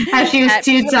how she was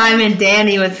 2-timing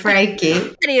Danny with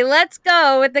Frankie. Let's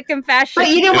go with the confession. But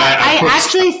you know what?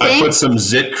 I put some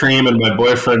zit cream in my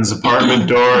boyfriend's apartment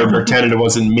door and pretended it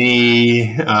wasn't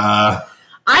me.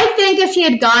 I think if she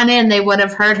had gone in, they would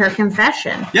have heard her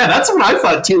confession. Yeah, that's what I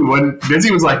thought too. When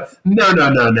Busy was like, no,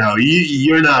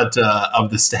 you're not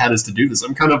of the status to do this.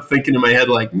 I'm kind of thinking in my head,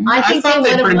 I thought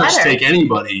they'd pretty much take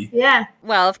anybody. Yeah.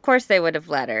 Well, of course they would have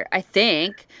let her, I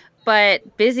think.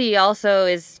 But Busy also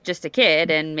is just a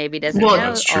kid and maybe doesn't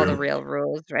know all the real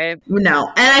rules, right? No.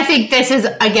 And I think this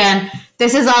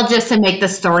is all just to make the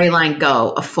storyline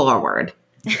go forward.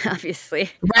 Obviously.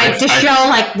 Right, to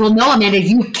show well, no, Amanda,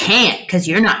 you can't because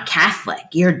you're not Catholic.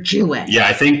 You're Jewish. Yeah,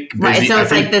 I think Busy, right, so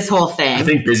it's this whole thing. I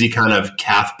think Busy kind of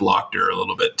Cath blocked her a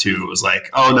little bit too. It was like,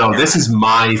 oh no, this is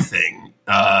my thing.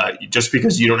 Just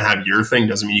because you don't have your thing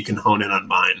doesn't mean you can hone in on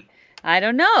mine. I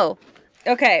don't know.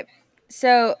 Okay,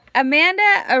 so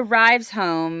Amanda arrives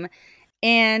home,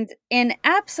 and in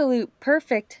absolute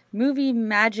perfect movie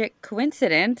magic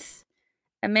coincidence,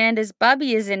 Amanda's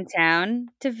bubby is in town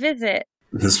to visit.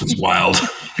 This was wild.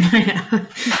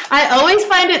 I always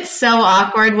find it so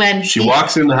awkward when she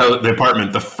walks in the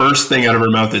apartment. The first thing out of her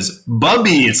mouth is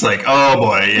 "Bubby." It's like, oh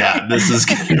boy, yeah, this is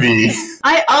going to be.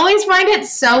 I always find it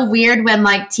so weird when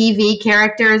TV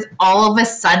characters all of a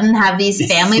sudden have these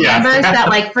family members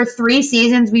that for 3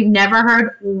 seasons we've never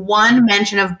heard one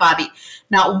mention of Bubby,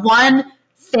 not one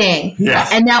thing. Yeah.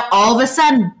 And now all of a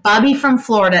sudden Bubby from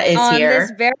Florida is here. On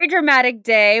this very dramatic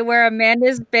day where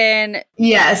Amanda's been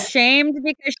shamed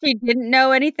because she didn't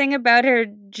know anything about her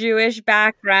Jewish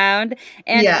background.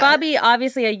 And Bubby,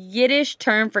 obviously a Yiddish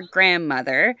term for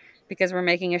grandmother, because we're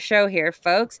making a show here,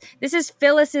 folks. This is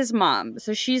Phyllis's mom.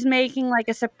 So she's making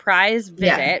a surprise visit.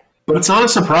 Yeah. But it's not a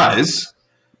surprise.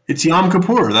 It's Yom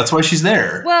Kippur. That's why she's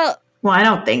there. Well, I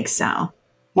don't think so.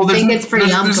 Well, I think it's for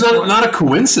Yom there's Kippur. not a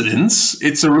coincidence.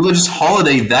 It's a religious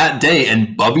holiday that day,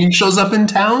 and Bubby shows up in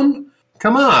town?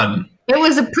 Come on. It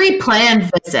was a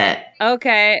pre-planned visit.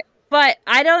 Okay, but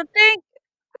I don't think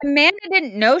Amanda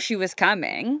didn't know she was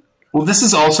coming. Well, this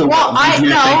is also Well, what leads me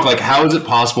to I think, know. like, how is it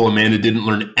possible Amanda didn't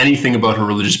learn anything about her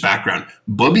religious background?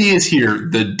 Bubby is here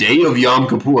the day of Yom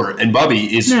Kippur, and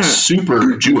Bubby is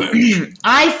super Jewish.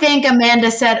 I think Amanda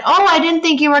said, "Oh, I didn't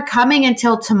think you were coming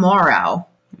until tomorrow."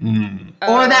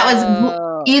 Or that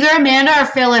was either Amanda or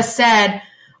Phyllis said,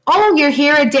 "Oh, you're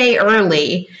here a day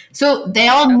early." So they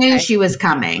all knew she was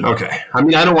coming. Okay. I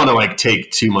mean, I don't want to, like,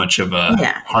 take too much of a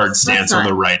hard stance on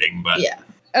the writing, but... Yeah.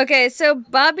 Okay, so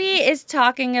Bubby is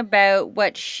talking about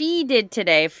what she did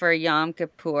today for Yom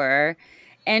Kippur,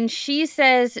 and she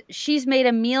says she's made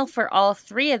a meal for all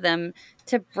three of them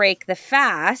to break the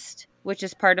fast, which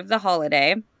is part of the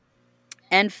holiday.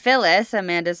 And Phyllis,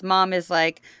 Amanda's mom, is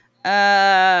like,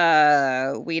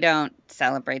 we don't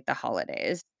celebrate the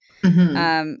holidays.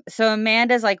 So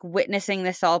Amanda's like witnessing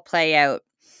this all play out.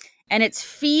 And it's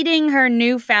feeding her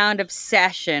newfound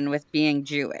obsession with being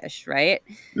Jewish, right?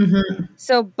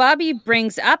 So Bubby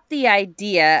brings up the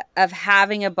idea of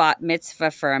having a bat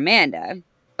mitzvah for Amanda.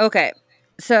 Okay,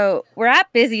 so we're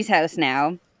at Busy's house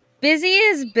now. Busy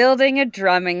is building a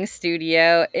drumming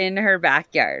studio in her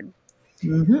backyard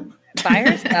by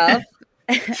herself.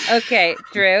 Okay,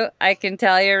 Drew, I can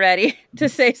tell you're ready to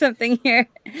say something here.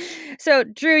 So,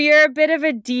 Drew, you're a bit of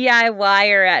a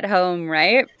DIYer at home,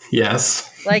 right? Yes.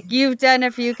 Like, you've done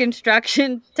a few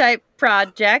construction type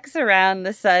projects around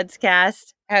the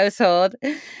Sudscast household.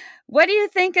 What do you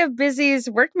think of Busy's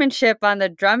workmanship on the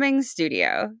drumming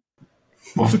studio?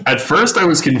 Well, at first I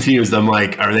was confused. I'm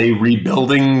like, are they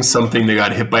rebuilding something that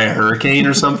got hit by a hurricane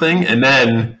or something? And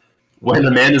then when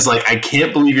Amanda's like, I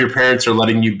can't believe your parents are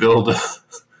letting you build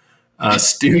a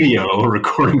studio, a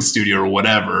recording studio or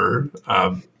whatever,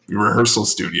 rehearsal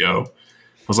studio.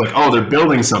 I was like, oh, they're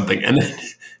building something. And then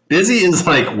Busy is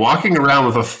like walking around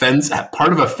with a fence,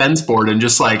 part of a fence board, and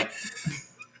just like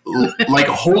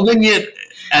holding it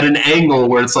at an angle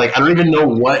where it's like, I don't even know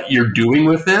what you're doing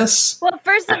with this. Well,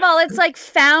 first of all, it's like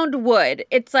found wood.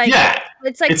 It's like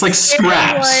it's like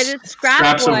scraps. Wood,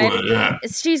 scraps of wood. wood. Yeah.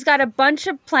 She's got a bunch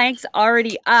of planks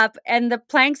already up, and the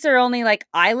planks are only like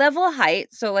eye level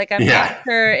height. So like I'm not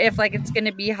sure if like it's going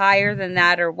to be higher than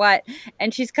that or what.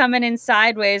 And she's coming in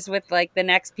sideways with like the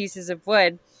next pieces of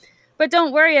wood. But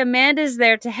don't worry, Amanda's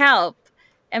there to help.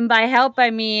 And by help, I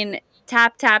mean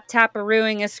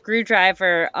tap-a-rooing a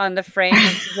screwdriver on the frame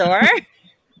of the door.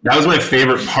 That was my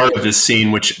favorite part of this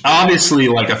scene, which obviously,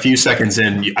 like a few seconds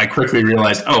in, I quickly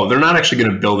realized, oh, they're not actually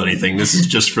going to build anything. This is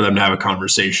just for them to have a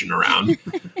conversation around.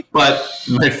 But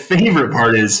my favorite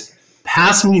part is,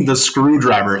 pass me the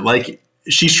screwdriver. Like,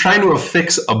 she's trying to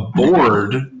affix a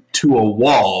board to a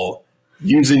wall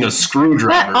using a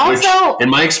screwdriver, also, which in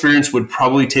my experience would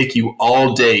probably take you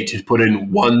all day to put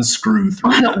in one screw through.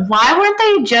 Why weren't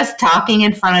they just talking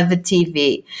in front of the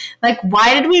TV? Like,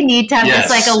 why did we need to have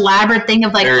this like elaborate thing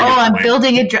of like, I'm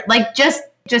building a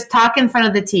just talk in front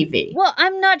of the TV? Well,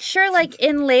 I'm not sure. Like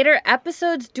in later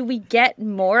episodes, do we get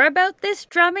more about this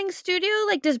drumming studio?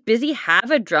 Like, does Busy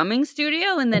have a drumming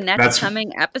studio in the next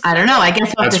coming episode? I don't know. I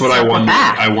guess that's what I wondered.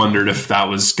 I wondered if that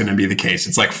was going to be the case.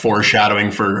 It's like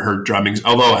foreshadowing for her drumming.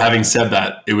 Although, having said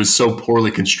that, it was so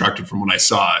poorly constructed from what I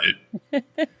saw. It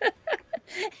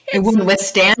wouldn't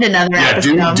withstand another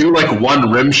episode. Do like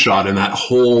one rim shot, and that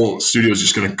whole studio is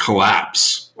just going to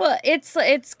collapse. Well, it's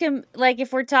like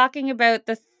if we're talking about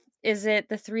is it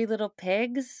the Three Little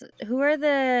Pigs? Who are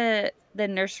the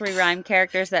nursery rhyme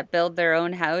characters that build their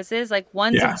own houses? Like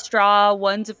one's of straw,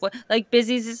 one's of wood. Like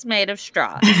Busy's is made of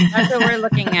straw. That's what we're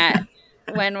looking at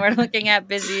when we're looking at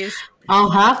Busy's.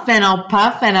 I'll huff and I'll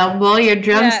puff and I'll blow your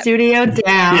drum studio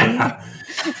down. Yeah.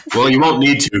 Well, you won't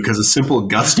need to because a simple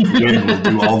gust of wind will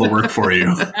do all the work for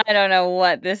you. I don't know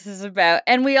what this is about.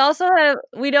 And we also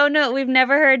we've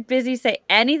never heard Busy say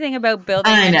anything about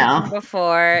building anything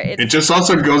before. It just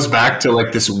also goes back to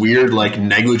like this weird, like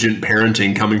negligent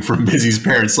parenting coming from Busy's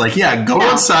parents. Like, go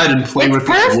outside and play with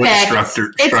the wood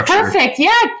structure. It's perfect.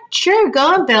 Yeah, sure.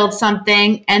 Go and build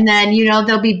something. And then,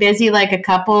 they'll be busy like a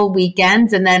couple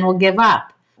weekends and then we'll give up.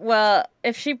 Well,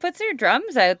 if she puts her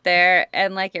drums out there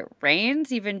and like it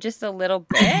rains even just a little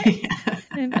bit,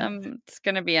 it's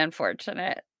going to be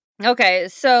unfortunate. Okay,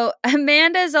 so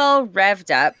Amanda's all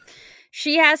revved up.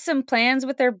 She has some plans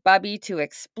with her Bubby to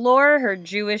explore her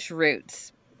Jewish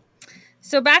roots.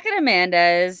 So back at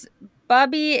Amanda's,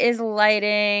 Bubby is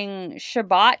lighting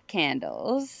Shabbat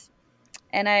candles.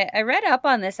 And I read up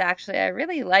on this, actually. I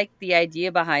really like the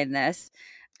idea behind this.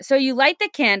 So you light the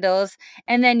candles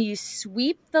and then you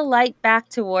sweep the light back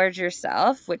towards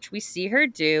yourself, which we see her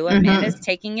do. Amanda's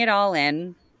taking it all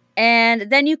in. And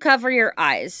then you cover your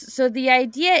eyes. So the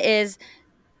idea is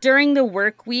during the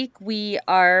work week, we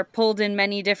are pulled in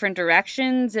many different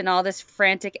directions and all this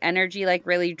frantic energy like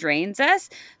really drains us.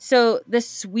 So the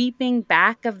sweeping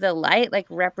back of the light like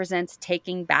represents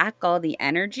taking back all the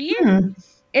energy.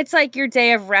 It's like your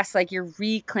day of rest, like you're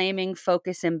reclaiming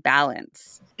focus and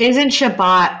balance. Isn't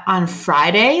Shabbat on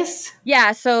Fridays?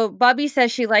 Yeah, so Bubby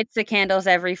says she lights the candles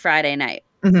every Friday night.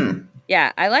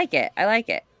 Yeah, I like it.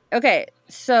 Okay,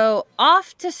 so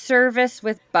off to service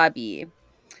with Bubby.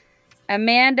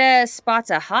 Amanda spots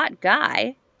a hot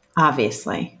guy.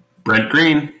 Obviously. Brent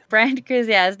Green.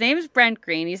 Yeah, his name's Brent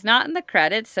Green. He's not in the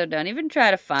credits, so don't even try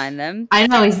to find them. I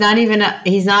know, he's not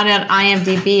on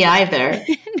IMDb either.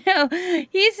 No,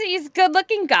 he's a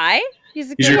good-looking guy.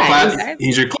 He's your guy.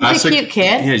 He's your classic He's a cute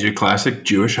kid. Yeah, he's your classic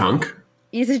Jewish hunk.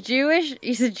 He's a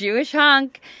Jewish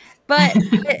hunk. But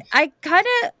I kind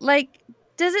of like,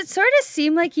 does it sort of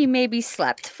seem like he maybe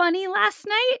slept funny last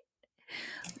night?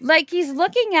 Like he's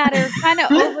looking at her kind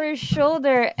of over his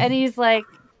shoulder and he's like...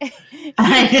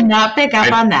 I did not pick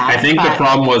up on that. I think the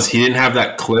problem was he didn't have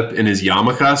that clip in his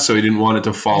yarmulke, so he didn't want it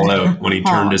to fall out when he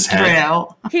turned his head. True.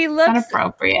 He looks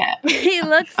inappropriate.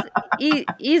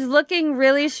 He's looking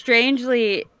really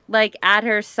strangely like at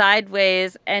her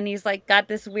sideways and he's like got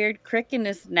this weird crick in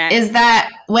his neck. Is that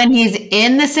when he's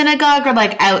in the synagogue or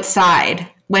like outside?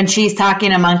 When she's talking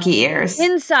to Monkey Ears?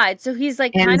 Inside. So he's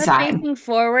like kind of facing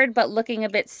forward, but looking a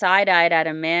bit side-eyed at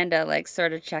Amanda, like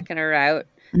sort of checking her out.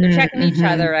 They're checking each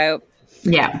other out.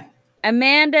 Yeah.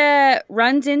 Amanda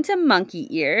runs into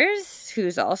Monkey Ears,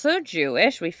 who's also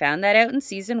Jewish. We found that out in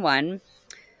season 1.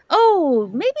 Oh,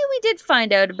 maybe we did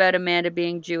find out about Amanda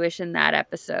being Jewish in that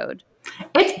episode.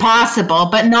 It's possible,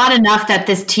 but not enough that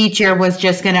this teacher was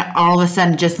just going to all of a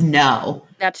sudden just know.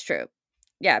 That's true.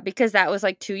 Yeah, because that was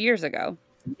like 2 years ago.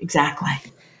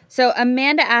 Exactly. So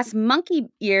Amanda asks Monkey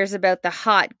Ears about the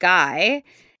hot guy,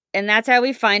 and that's how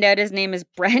we find out his name is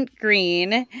Brent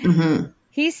Green.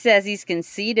 He says he's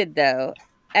conceited, though.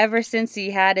 Ever since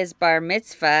he had his bar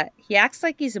mitzvah, he acts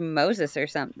like he's a Moses or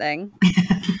something.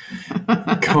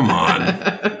 Come on.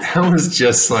 That was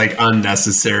just like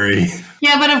unnecessary.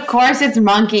 Yeah, but of course it's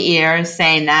Monkey Ears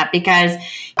saying that because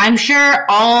I'm sure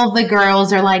all the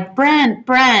girls are like,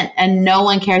 Brent, and no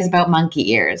one cares about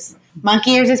Monkey Ears.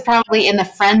 Monkey Ears is probably in the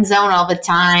friend zone all the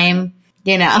time,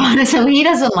 you know, so he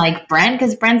doesn't like Brent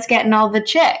because Brent's getting all the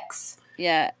chicks.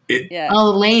 Yeah.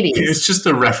 All the ladies. It's just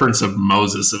a reference of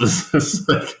Moses. It was just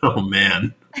like, oh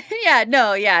man.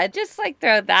 Just like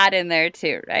throw that in there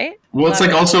too, right? Well, it's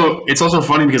like it's also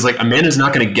funny because like Amanda's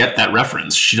not going to get that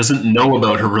reference. She doesn't know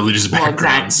about her religious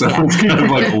background, so it's kind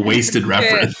of like a wasted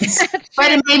reference.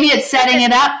 But maybe it's setting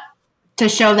it up to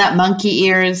show that Monkey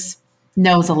Ears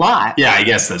knows a lot. Yeah, I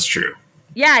guess that's true.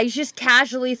 Yeah, he's just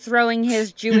casually throwing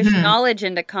his Jewish knowledge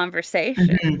into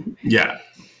conversation. Yeah.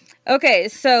 Okay,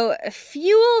 so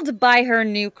fueled by her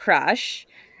new crush,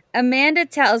 Amanda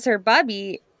tells her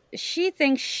Bubby she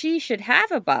thinks she should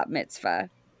have a bat mitzvah.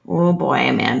 Oh boy,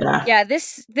 Amanda. Yeah,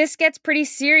 this gets pretty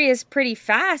serious pretty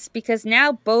fast because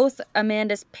now both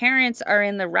Amanda's parents are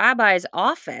in the rabbi's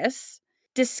office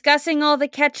discussing all the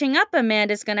catching up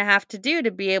Amanda's going to have to do to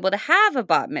be able to have a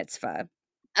bat mitzvah.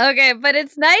 Okay, but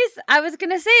it's nice. I was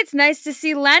going to say it's nice to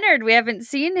see Leonard. We haven't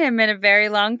seen him in a very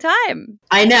long time.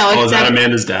 I know. Oh, is that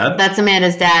Amanda's dad? That's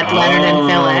Amanda's dad, Leonard and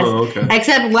Phyllis. Okay.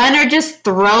 Except Leonard just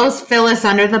throws Phyllis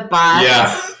under the bus.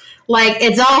 Yeah. Like,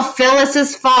 it's all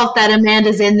Phyllis's fault that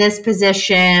Amanda's in this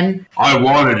position. I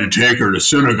wanted to take her to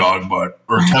synagogue, or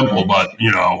temple, but,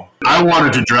 you know, I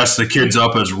wanted to dress the kids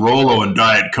up as Rolo and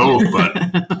Diet Coke, but,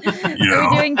 you know.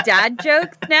 Are we doing dad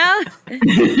jokes now?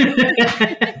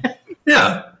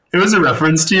 Yeah, it was a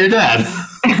reference to your dad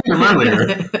from earlier.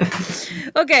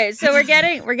 Okay, so we're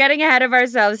getting ahead of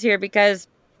ourselves here because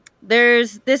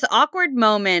there's this awkward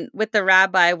moment with the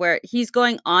rabbi where he's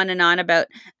going on and on about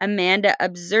Amanda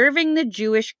observing the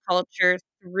Jewish culture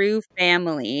through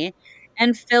family.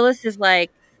 And Phyllis is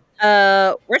like,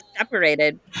 we're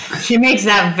separated. She makes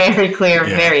that very clear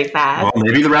very fast. Well,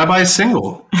 maybe the rabbi's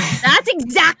single. That's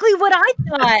exactly what I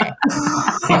thought.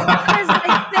 Because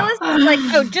like, Phyllis is like,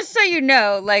 oh, just so you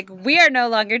know, like, we are no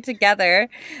longer together.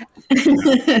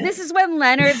 This is when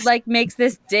Leonard like makes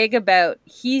this dig about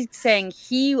he's saying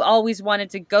he always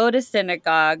wanted to go to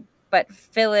synagogue, but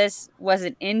Phyllis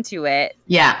wasn't into it.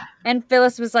 Yeah. And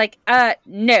Phyllis was like,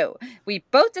 no. We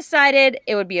both decided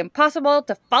it would be impossible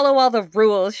to follow all the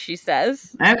rules, she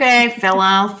says. Okay,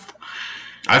 Phyllis.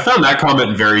 I found that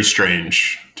comment very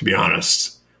strange, to be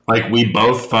honest. like we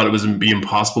both thought it was be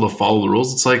impossible to follow the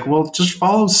rules. It's like, well, just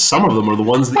follow some of them or the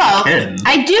ones that you can.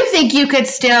 I do think you could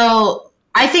still.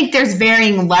 I think there's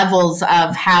varying levels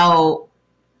of how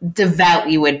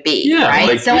devout you would be, right?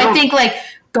 Like, so I think like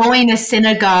going to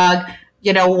synagogue,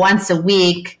 once a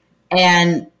week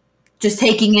and just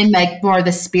taking in like more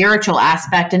the spiritual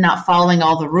aspect and not following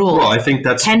all the rules. Well, I think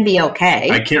that's can be okay.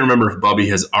 I can't remember if Bubby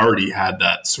has already had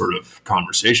that sort of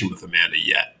conversation with Amanda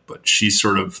yet, but she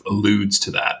sort of alludes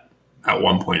to that at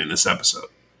one point in this episode.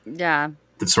 Yeah.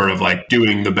 It's sort of like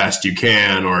doing the best you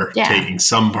can or taking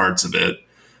some parts of it.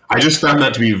 I just found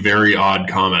that to be a very odd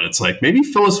comment. It's like, maybe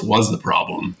Phyllis was the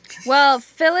problem. Well,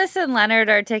 Phyllis and Leonard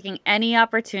are taking any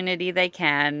opportunity they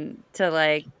can to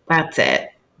like... That's it.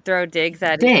 Throw digs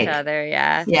at each other.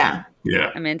 Yeah.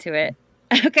 Yeah. I'm into it.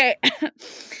 Okay.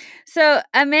 So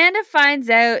Amanda finds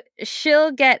out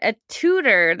she'll get a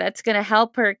tutor that's going to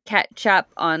help her catch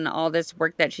up on all this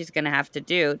work that she's going to have to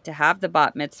do to have the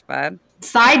bat mitzvah.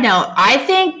 Side note, I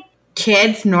think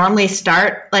kids normally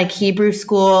start like Hebrew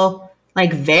school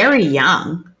like very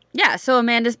young. Yeah. So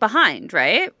Amanda's behind,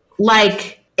 right?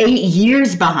 Like 8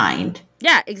 years behind.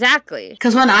 Yeah, exactly.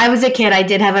 Because when I was a kid, I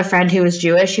did have a friend who was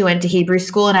Jewish who went to Hebrew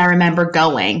school, and I remember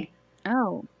going.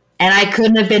 Oh. And I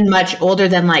couldn't have been much older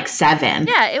than like 7.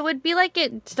 Yeah, it would be like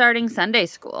it starting Sunday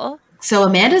school. So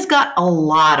Amanda's got a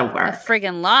lot of work. A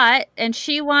friggin' lot. And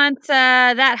she wants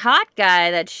that hot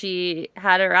guy that she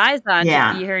had her eyes on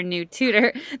to be her new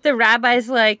tutor. The rabbi's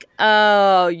like,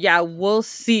 oh, yeah, we'll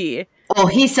see. Oh,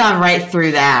 he saw right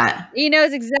through that. He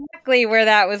knows exactly where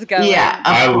that was going. Yeah,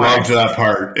 I loved that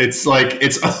part. It's like,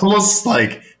 it's almost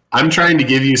like I'm trying to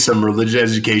give you some religious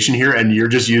education here, and you're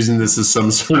just using this as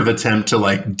some sort of attempt to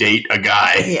like date a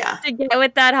guy. Yeah. To get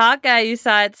with that hot guy you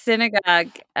saw at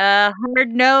synagogue.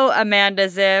 Hard no, Amanda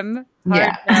Zim.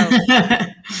 Hard no.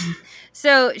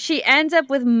 So she ends up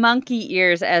with monkey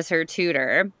ears as her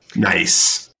tutor.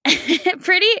 Nice.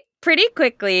 Pretty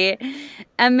quickly,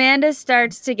 Amanda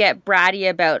starts to get bratty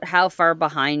about how far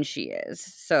behind she is.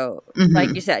 So,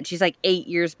 like you said, she's like 8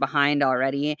 years behind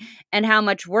already, and how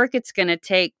much work it's going to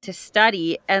take to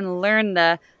study and learn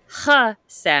the "h"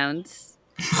 sounds.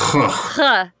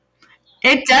 Huh.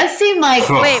 It does seem like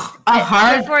a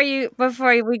hard.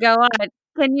 Before we go on,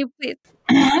 can you please?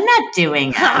 I'm not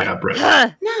doing that. Yeah, Britt.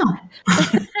 No.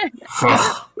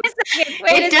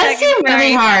 It does seem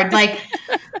really hard. Like,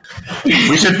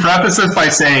 we should preface this by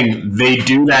saying they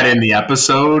do that in the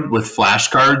episode with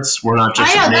flashcards. We're not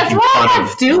just making fun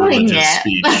of religious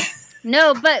speech.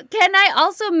 No, but can I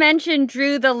also mention,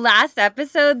 Drew, the last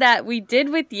episode that we did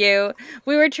with you,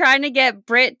 we were trying to get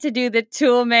Britt to do the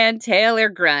Toolman Taylor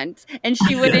grunt, and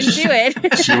she wouldn't do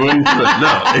it. She wouldn't do it,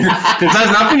 no. This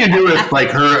has nothing to do with, like,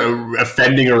 her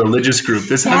offending a religious group.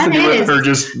 This has to do with her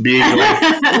just being like,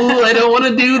 ooh, I don't want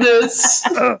to do this.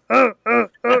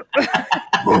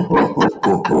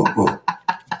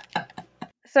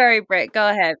 Sorry, Britt, go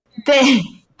ahead.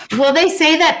 They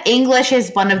say that English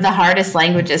is one of the hardest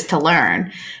languages to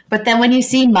learn. But then when you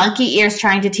see monkey ears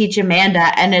trying to teach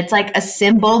Amanda, and it's like a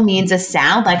symbol means a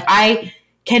sound, like I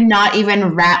cannot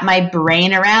even wrap my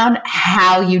brain around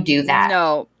how you do that.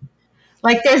 No.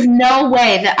 Like there's no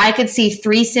way that I could see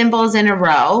 3 symbols in a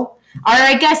row. Or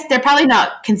I guess they're probably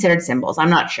not considered symbols.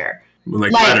 I'm not sure.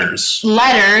 Like letters.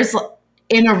 Letters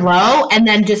in a row and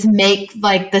then just make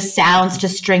like the sounds to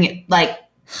string it like.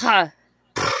 Huh.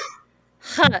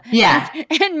 Huh. Yeah.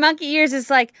 And monkey ears is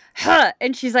like, huh.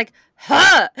 And she's like,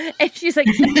 huh. And she's like.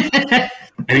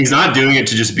 And he's not doing it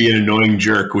to just be an annoying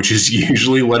jerk, which is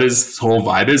usually what his whole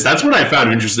vibe is. That's what I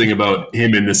found interesting about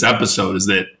him in this episode is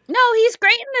that. No, he's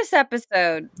great in this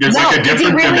episode. There's like a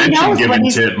different dimension given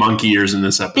to monkey ears in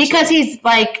this episode. Because he's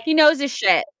like. He knows his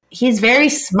shit. He's very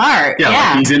smart. Yeah.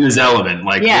 Like he's in his element.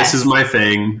 Like, yes. This is my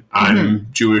thing. I'm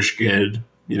Jewish kid,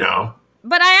 you know.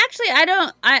 But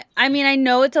I mean, I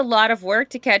know it's a lot of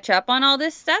work to catch up on all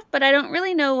this stuff, but I don't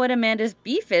really know what Amanda's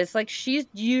beef is. Like, she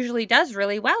usually does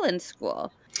really well in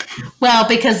school. Well,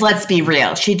 because let's be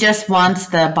real. She just wants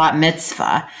the bat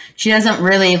mitzvah. She doesn't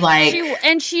really like...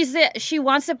 She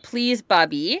wants to please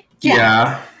Bubby.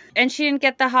 Yeah. And she didn't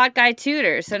get the hot guy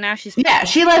tutor, so now she's... Yeah,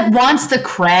 she, like, wants the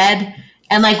cred...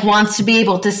 And, like, wants to be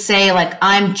able to say, like,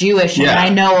 I'm Jewish and I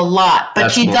know a lot. But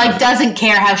she, like, doesn't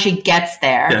care how she gets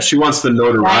there. Yeah, she wants the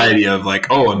notoriety of, like,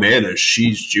 oh, Amanda,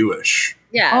 she's Jewish.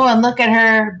 Yeah. Oh, and look at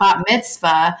her bat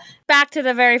mitzvah. Back to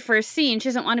the very first scene. She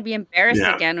doesn't want to be embarrassed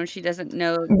again when she doesn't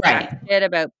know shit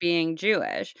about being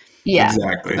Jewish. Yeah.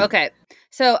 Exactly. Okay.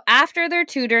 So, after their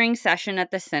tutoring session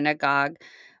at the synagogue,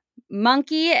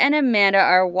 Monkey and Amanda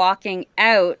are walking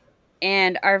out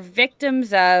and are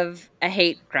victims of a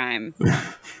hate crime.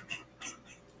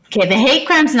 Okay, the hate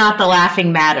crime's not the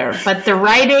laughing matter, but the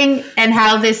writing and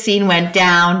how this scene went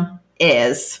down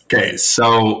is. Okay,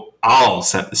 so I'll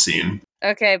set the scene.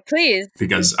 Okay, please.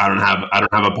 Because I don't have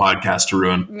a podcast to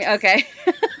ruin. Okay.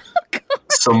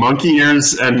 So Monkey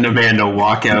Ears and Amanda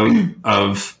walk out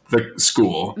of the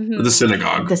school, the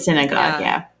synagogue. The synagogue,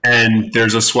 yeah. And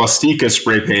there's a swastika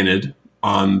spray painted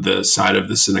on the side of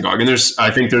the synagogue. And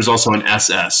I think there's also an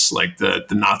SS, like the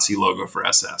Nazi logo for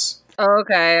SS. Oh,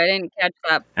 okay, I didn't catch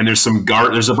that. And there's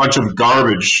there's a bunch of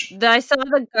garbage. I saw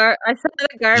the garbage.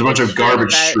 There's a bunch of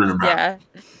garbage strewn about. Yeah.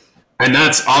 And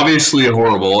that's obviously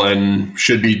horrible and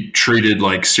should be treated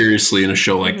like seriously in a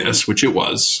show like this, which it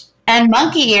was. And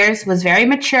Monkey Ears was very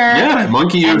mature. Yeah,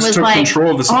 Monkey Ears took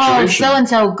control of the situation. Oh,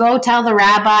 so-and-so, go tell the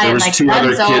rabbi. There was and, two other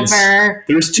kids. Over.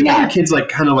 There was two other kids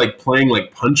kind of playing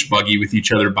punch buggy with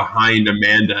each other behind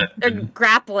Amanda. They're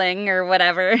grappling or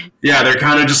whatever. Yeah, they're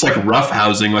kind of just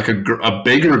roughhousing, like a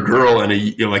bigger girl and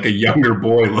a younger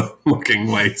boy looking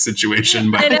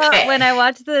situation. But I know, when I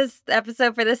watched this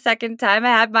episode for the second time, I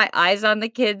had my eyes on the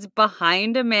kids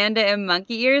behind Amanda and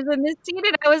Monkey Ears in this scene,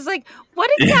 and I was like, what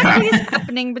exactly is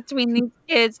happening between these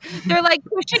kids? They're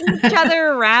pushing each other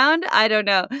around. I don't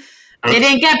know. They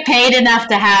didn't get paid enough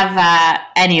to have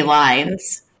any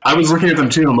lines. I was looking at them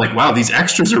too. I'm like, wow, these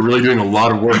extras are really doing a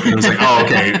lot of work. And I was like, oh,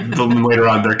 okay. Then later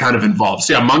on, they're kind of involved.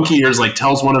 So yeah, Monkey Ears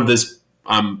tells one of this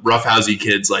roughhousey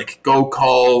kids go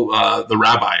call the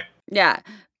rabbi. Yeah,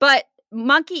 but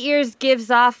Monkey Ears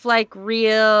gives off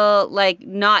real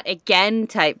not again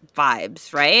type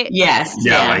vibes, right? Yes.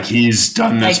 Yeah, he's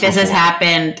done this this before. has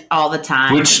happened all the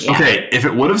time. Which, okay, if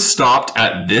it would have stopped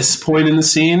at this point in the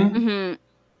scene,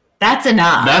 that's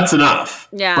enough. That's enough.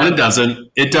 Yeah. But it doesn't.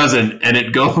 It doesn't. And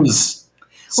it goes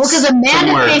well, because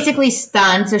Amanda's basically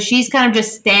stunned, so she's kind of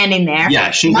just standing there.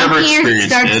 Yeah, she's never experienced it.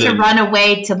 Starts to run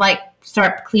away to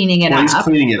start cleaning it up. He's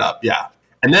cleaning it up, yeah.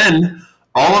 And then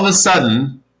all of a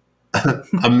sudden,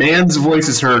 a man's voice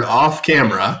is heard off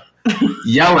camera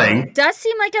yelling. It does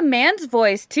seem like a man's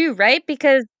voice too, right?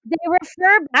 Because they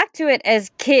refer back to it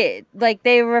as kid.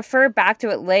 They refer back to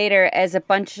it later as a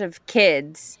bunch of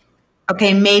kids.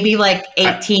 Okay, maybe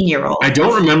 18-year-olds. I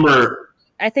don't remember.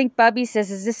 I think Bubby says,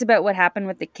 is this about what happened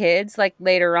with the kids?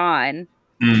 Later on.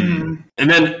 And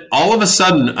then all of a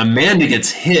sudden, Amanda gets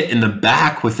hit in the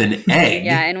back with an egg.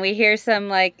 Yeah, and we hear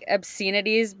some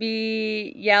obscenities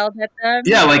be yelled at them.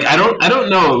 Yeah, I don't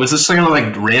know. It was just kind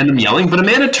of random yelling, but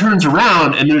Amanda turns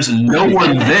around and there's no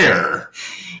one there.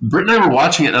 Britt and I were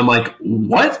watching it and I'm like,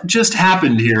 what just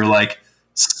happened here?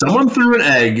 Someone threw an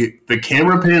egg, the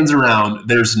camera pans around,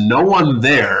 there's no one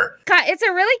there. It's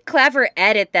a really clever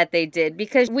edit that they did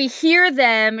because we hear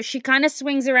them. She kind of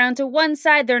swings around to one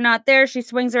side. They're not there. She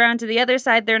swings around to the other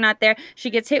side. They're not there. She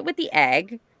gets hit with the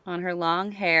egg on her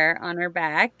long hair on her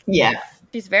back. Yeah.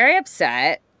 She's very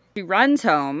upset. She runs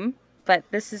home. But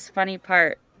this is funny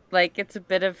part. It's a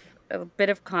bit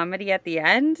of comedy at the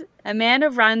end. Amanda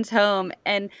runs home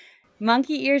and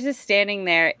Monkey Ears is standing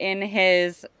there in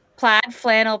his plaid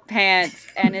flannel pants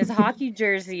and his hockey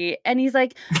jersey, and he's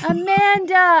like,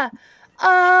 Amanda, where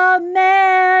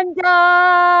are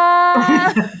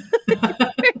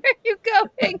you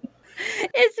going?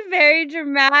 It's very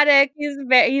dramatic.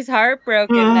 He's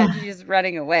heartbroken that she's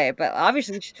running away, but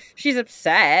obviously she's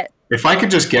upset. If I could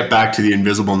just get back to the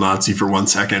invisible Nazi for 1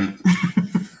 second.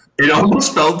 It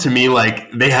almost felt to me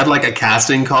like they had a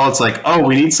casting call. It's oh,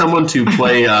 we need someone to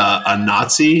play a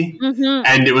Nazi.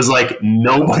 And it was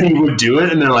nobody would do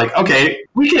it. And they're okay,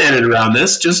 we can edit around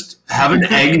this. Just have an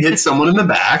egg hit someone in the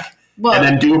back and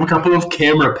then do a couple of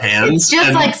camera pans. It's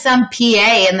just some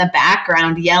PA in the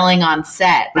background yelling on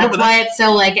set. That's why it's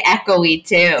so echoey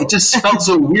too. It just felt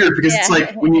so weird because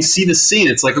it's when you see the scene,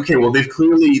 it's okay, well, they've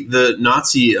clearly, the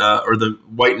Nazi or the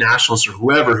white nationalists or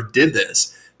whoever did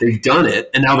this, they've done it,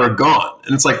 and now they're gone.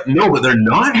 And it's no, but they're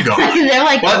not gone.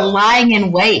 They're lying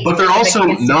in wait. But they're also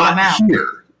not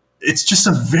here. It's just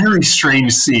a very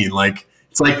strange scene.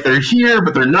 It's they're here,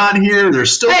 but they're not here. They're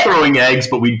still throwing eggs,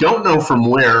 but we don't know from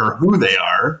where or who they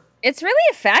are. It's really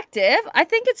effective. I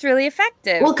think it's really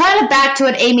effective. Well, kind of back to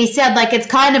what Amy said, it's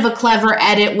kind of a clever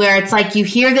edit where it's you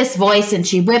hear this voice and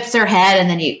she whips her head and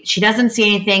then she doesn't see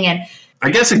anything and I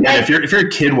guess, again, if you're a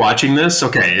kid watching this,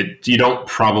 okay, you don't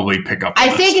probably pick up on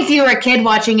I think if you were a kid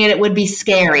watching it, it would be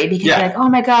scary because you're oh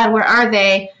my God, where are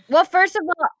they? Well, first of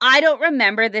all, I don't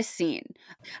remember this scene.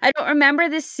 I don't remember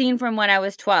this scene from when I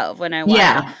was 12 when I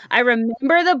watched it. I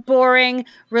remember the boring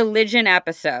religion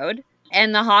episode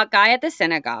and the hot guy at the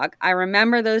synagogue. I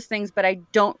remember those things, but I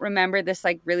don't remember this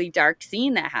really dark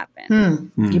scene that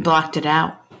happened. You blocked it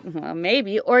out. Well,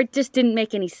 maybe. Or it just didn't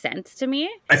make any sense to me.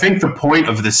 I think the point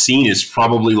of the scene is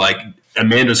probably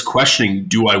Amanda's questioning,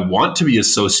 do I want to be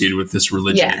associated with this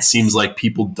religion? Yes. It seems like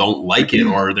people don't like it,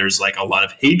 or there's like a lot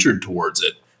of hatred towards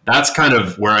it. That's kind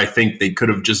of where I think they could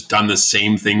have just done the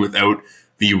same thing without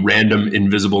the random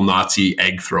invisible Nazi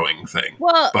egg throwing thing.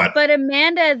 Well, but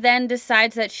Amanda then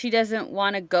decides that she doesn't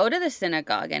want to go to the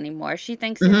synagogue anymore. She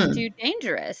thinks it's too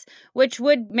dangerous, which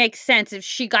would make sense if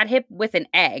she got hit with an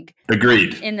egg.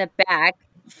 Agreed. In the back.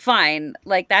 Fine.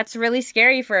 Like, that's really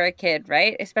scary for a kid,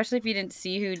 right? Especially if you didn't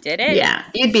see who did it. Yeah,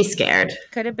 you'd be scared.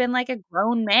 Could have been like a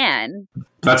grown man.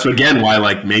 That's again why,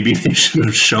 like, maybe they should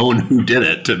have shown who did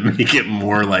it to make it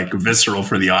more like visceral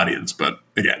for the audience. But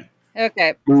again,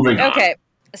 okay, moving on. Okay,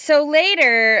 so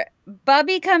later,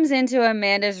 Bubby comes into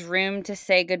Amanda's room to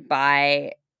say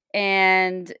goodbye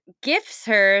and gifts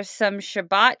her some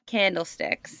Shabbat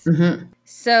candlesticks. Mm-hmm.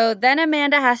 So then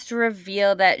Amanda has to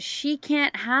reveal that she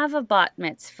can't have a bat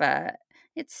mitzvah.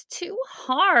 It's too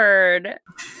hard.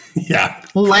 Yeah.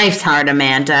 Life's hard,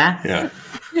 Amanda.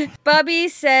 Yeah. Bubby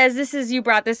says, you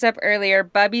brought this up earlier,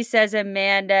 Bubby says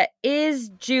Amanda is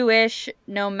Jewish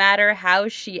no matter how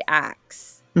she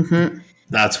acts. Mm-hmm.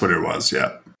 That's what it was,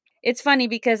 yeah. It's funny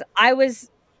because I was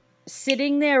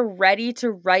sitting there ready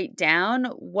to write down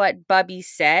what Bubby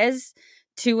says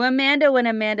to Amanda when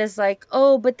Amanda's like,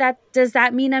 oh, but does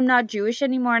that mean I'm not Jewish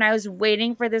anymore? And I was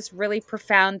waiting for this really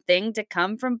profound thing to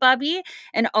come from Bubby.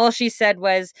 And all she said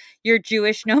was, you're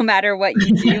Jewish no matter what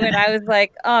you do. And I was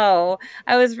like, oh,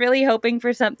 I was really hoping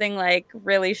for something like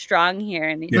really strong here.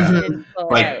 And it just didn't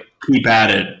pull out. Keep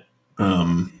at it.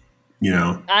 You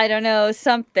know. I don't know,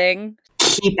 something.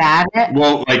 Keep at it?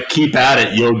 Well, like, keep at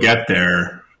it. You'll get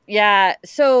there. Yeah.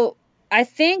 So I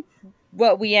think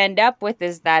what we end up with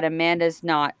is that Amanda's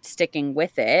not sticking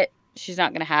with it. She's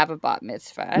not going to have a bat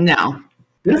mitzvah. No.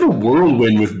 Bit of a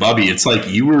whirlwind with Bubby. It's like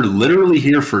you were literally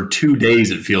here for 2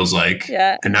 days, it feels like.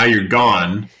 Yeah. And now you're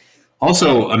gone.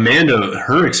 Also, Amanda,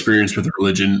 her experience with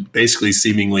religion, basically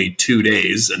seemingly 2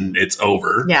 days, and it's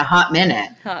over. Yeah, hot minute.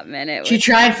 Hot minute. She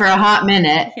tried for a hot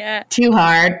minute. Yeah. Too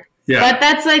hard. Yeah. But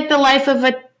that's like the life of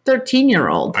a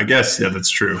 13-year-old. I guess, yeah, that's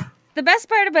true. The best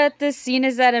part about this scene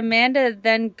is that Amanda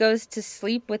then goes to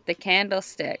sleep with the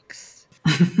candlesticks.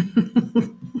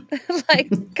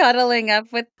 Like cuddling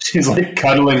up with... She's like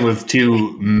cuddling with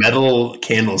 2 metal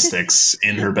candlesticks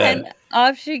in her bed. And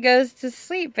off she goes to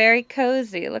sleep. Very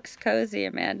cozy. Looks cozy,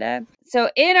 Amanda. So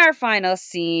in our final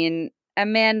scene,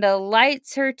 Amanda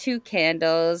lights her 2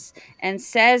 candles and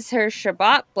says her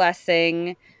Shabbat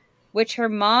blessing, which her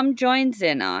mom joins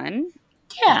in on.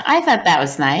 Yeah, I thought that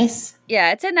was nice.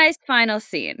 Yeah, it's a nice final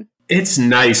scene. It's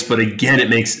nice, but again, it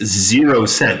makes 0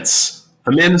 sense.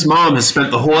 Amanda's mom has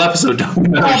spent the whole episode talking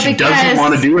about how she doesn't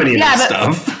want to do any of this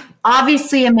stuff.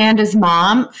 Obviously, Amanda's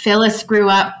mom, Phyllis, grew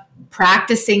up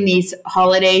practicing these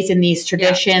holidays and these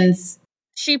traditions. Yeah.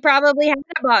 She probably had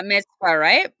a bat mitzvah,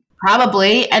 right?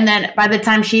 Probably. And then by the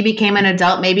time she became an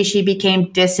adult, maybe she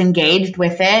became disengaged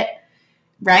with it.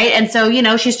 Right. And so, you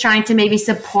know, she's trying to maybe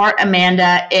support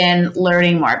Amanda in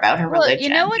learning more about her religion. You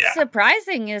know what's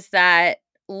surprising is that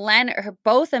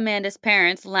both Amanda's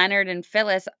parents, Leonard and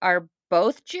Phyllis, are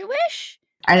both Jewish.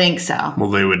 I think so. Well,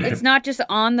 they would. It's not just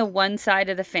on the one side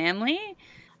of the family.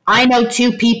 I know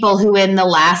 2 people who in the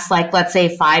last, like, let's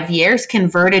say 5 years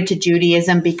converted to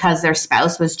Judaism because their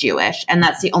spouse was Jewish. And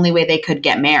that's the only way they could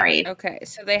get married. Okay.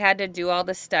 So they had to do all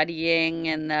the studying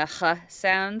and the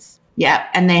sounds. Yeah,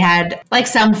 and they had like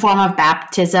some form of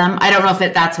baptism. I don't know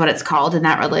if that's what it's called in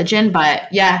that religion,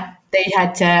 but yeah, they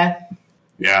had to.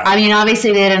 Yeah. I mean,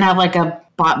 obviously they didn't have like a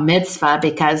bat mitzvah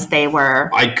because they were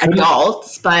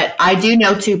adults, but I do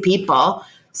know 2 people.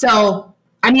 So,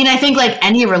 I mean, I think like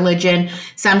any religion,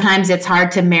 sometimes it's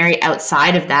hard to marry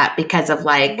outside of that because of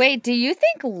like. Wait, do you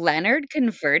think Leonard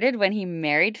converted when he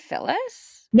married Phyllis?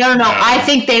 No. I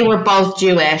think they were both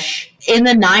Jewish. In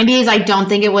the 90s, I don't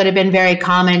think it would have been very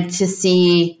common to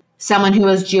see someone who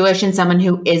was Jewish and someone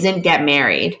who isn't get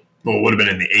married. Well, it would have been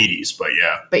in the 80s, but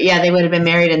yeah. But yeah, they would have been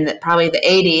married in probably the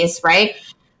 80s, right?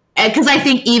 Because I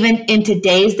think even in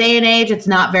today's day and age,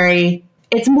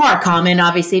 it's more common,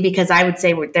 obviously, because I would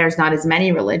say there's not as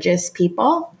many religious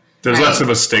people. There's less of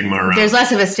a stigma around. There's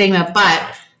less of a stigma,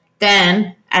 but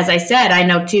then... As I said, I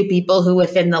know 2 people who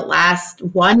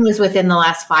one was within the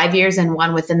last 5 years and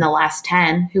one within the last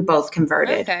 10 who both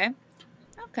converted.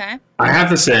 Okay. I have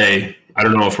to say, I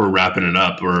don't know if we're wrapping it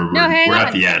up or we're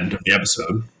at the end of the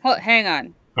episode. Hang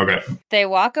on. Okay. They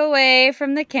walk away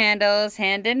from the candles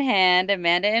hand in hand,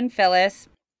 Amanda and Phyllis.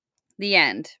 The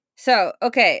end. So,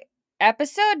 okay.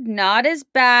 Episode not as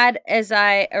bad as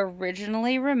I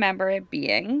originally remember it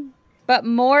being. But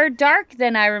more dark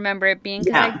than I remember it being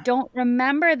because I don't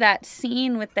remember that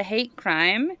scene with the hate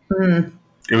crime. Mm.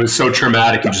 It was so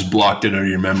traumatic, you just blocked it out of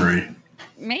your memory.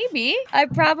 Maybe. I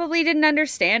probably didn't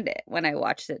understand it when I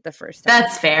watched it the first time.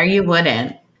 That's fair. You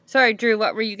wouldn't. Sorry, Drew,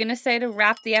 what were you going to say to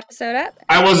wrap the episode up?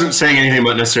 I wasn't saying anything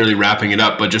about necessarily wrapping it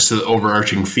up, but just the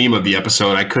overarching theme of the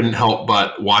episode. I couldn't help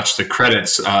but watch the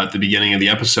credits at the beginning of the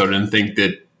episode and think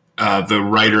that the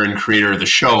writer and creator of the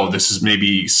show, this is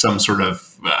maybe some sort of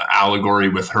allegory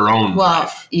with her own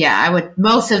life. Yeah,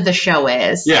 most of the show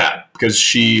is. Yeah, because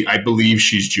I believe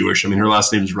she's Jewish. I mean, her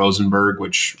last name is Rosenberg,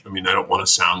 which, I mean, I don't want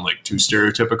to sound like too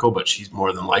stereotypical, but she's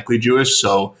more than likely Jewish.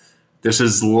 So this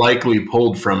is likely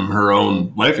pulled from her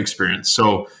own life experience.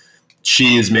 So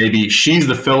she's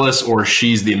the Phyllis or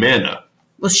she's the Amanda.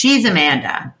 Well, she's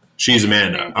Amanda. She's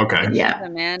Amanda. Okay. Yeah. She's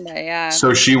Amanda, yeah.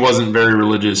 So she wasn't very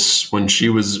religious when she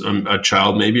was a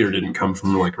child, maybe, or didn't come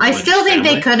from like a I still think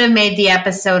family. they could have made the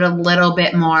episode a little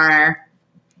bit more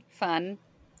Fun.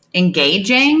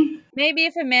 engaging. Maybe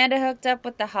if Amanda hooked up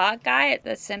with the hot guy at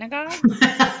the synagogue.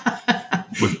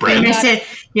 With Brent.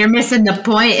 You're missing the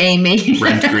point, Amy.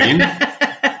 Brent Green.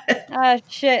 Oh,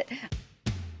 shit.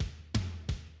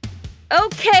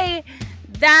 Okay,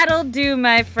 that'll do,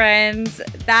 my friends.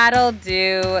 That'll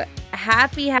do.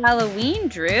 Happy Halloween,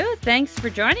 Drew. Thanks for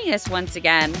joining us once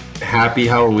again. Happy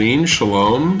Halloween.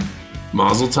 Shalom.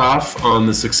 Mazel tov on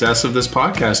the success of this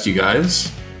podcast, you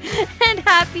guys. And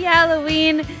happy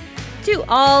Halloween to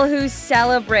all who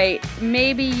celebrate.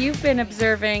 Maybe you've been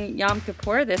observing Yom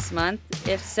Kippur this month.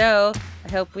 If so,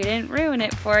 I hope we didn't ruin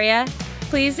it for you.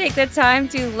 Please take the time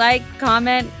to like,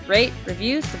 comment, rate,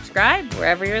 review, subscribe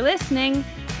wherever you're listening.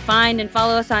 Find and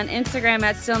follow us on Instagram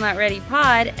at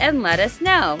StillNotReadyPod and let us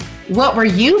know. What were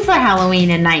you for Halloween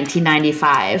in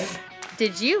 1995?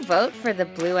 Did you vote for the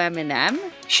blue M&M?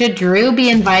 Should Drew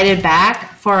be invited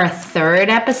back for a third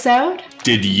episode?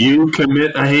 Did you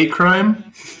commit a hate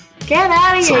crime? Get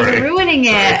out of here, Sorry. you're ruining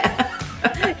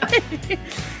it.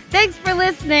 Thanks for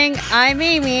listening. I'm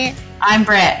Amy. I'm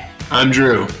Britt. I'm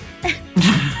Drew.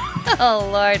 Oh,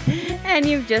 Lord. And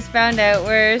you've just found out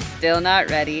we're still not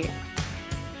ready.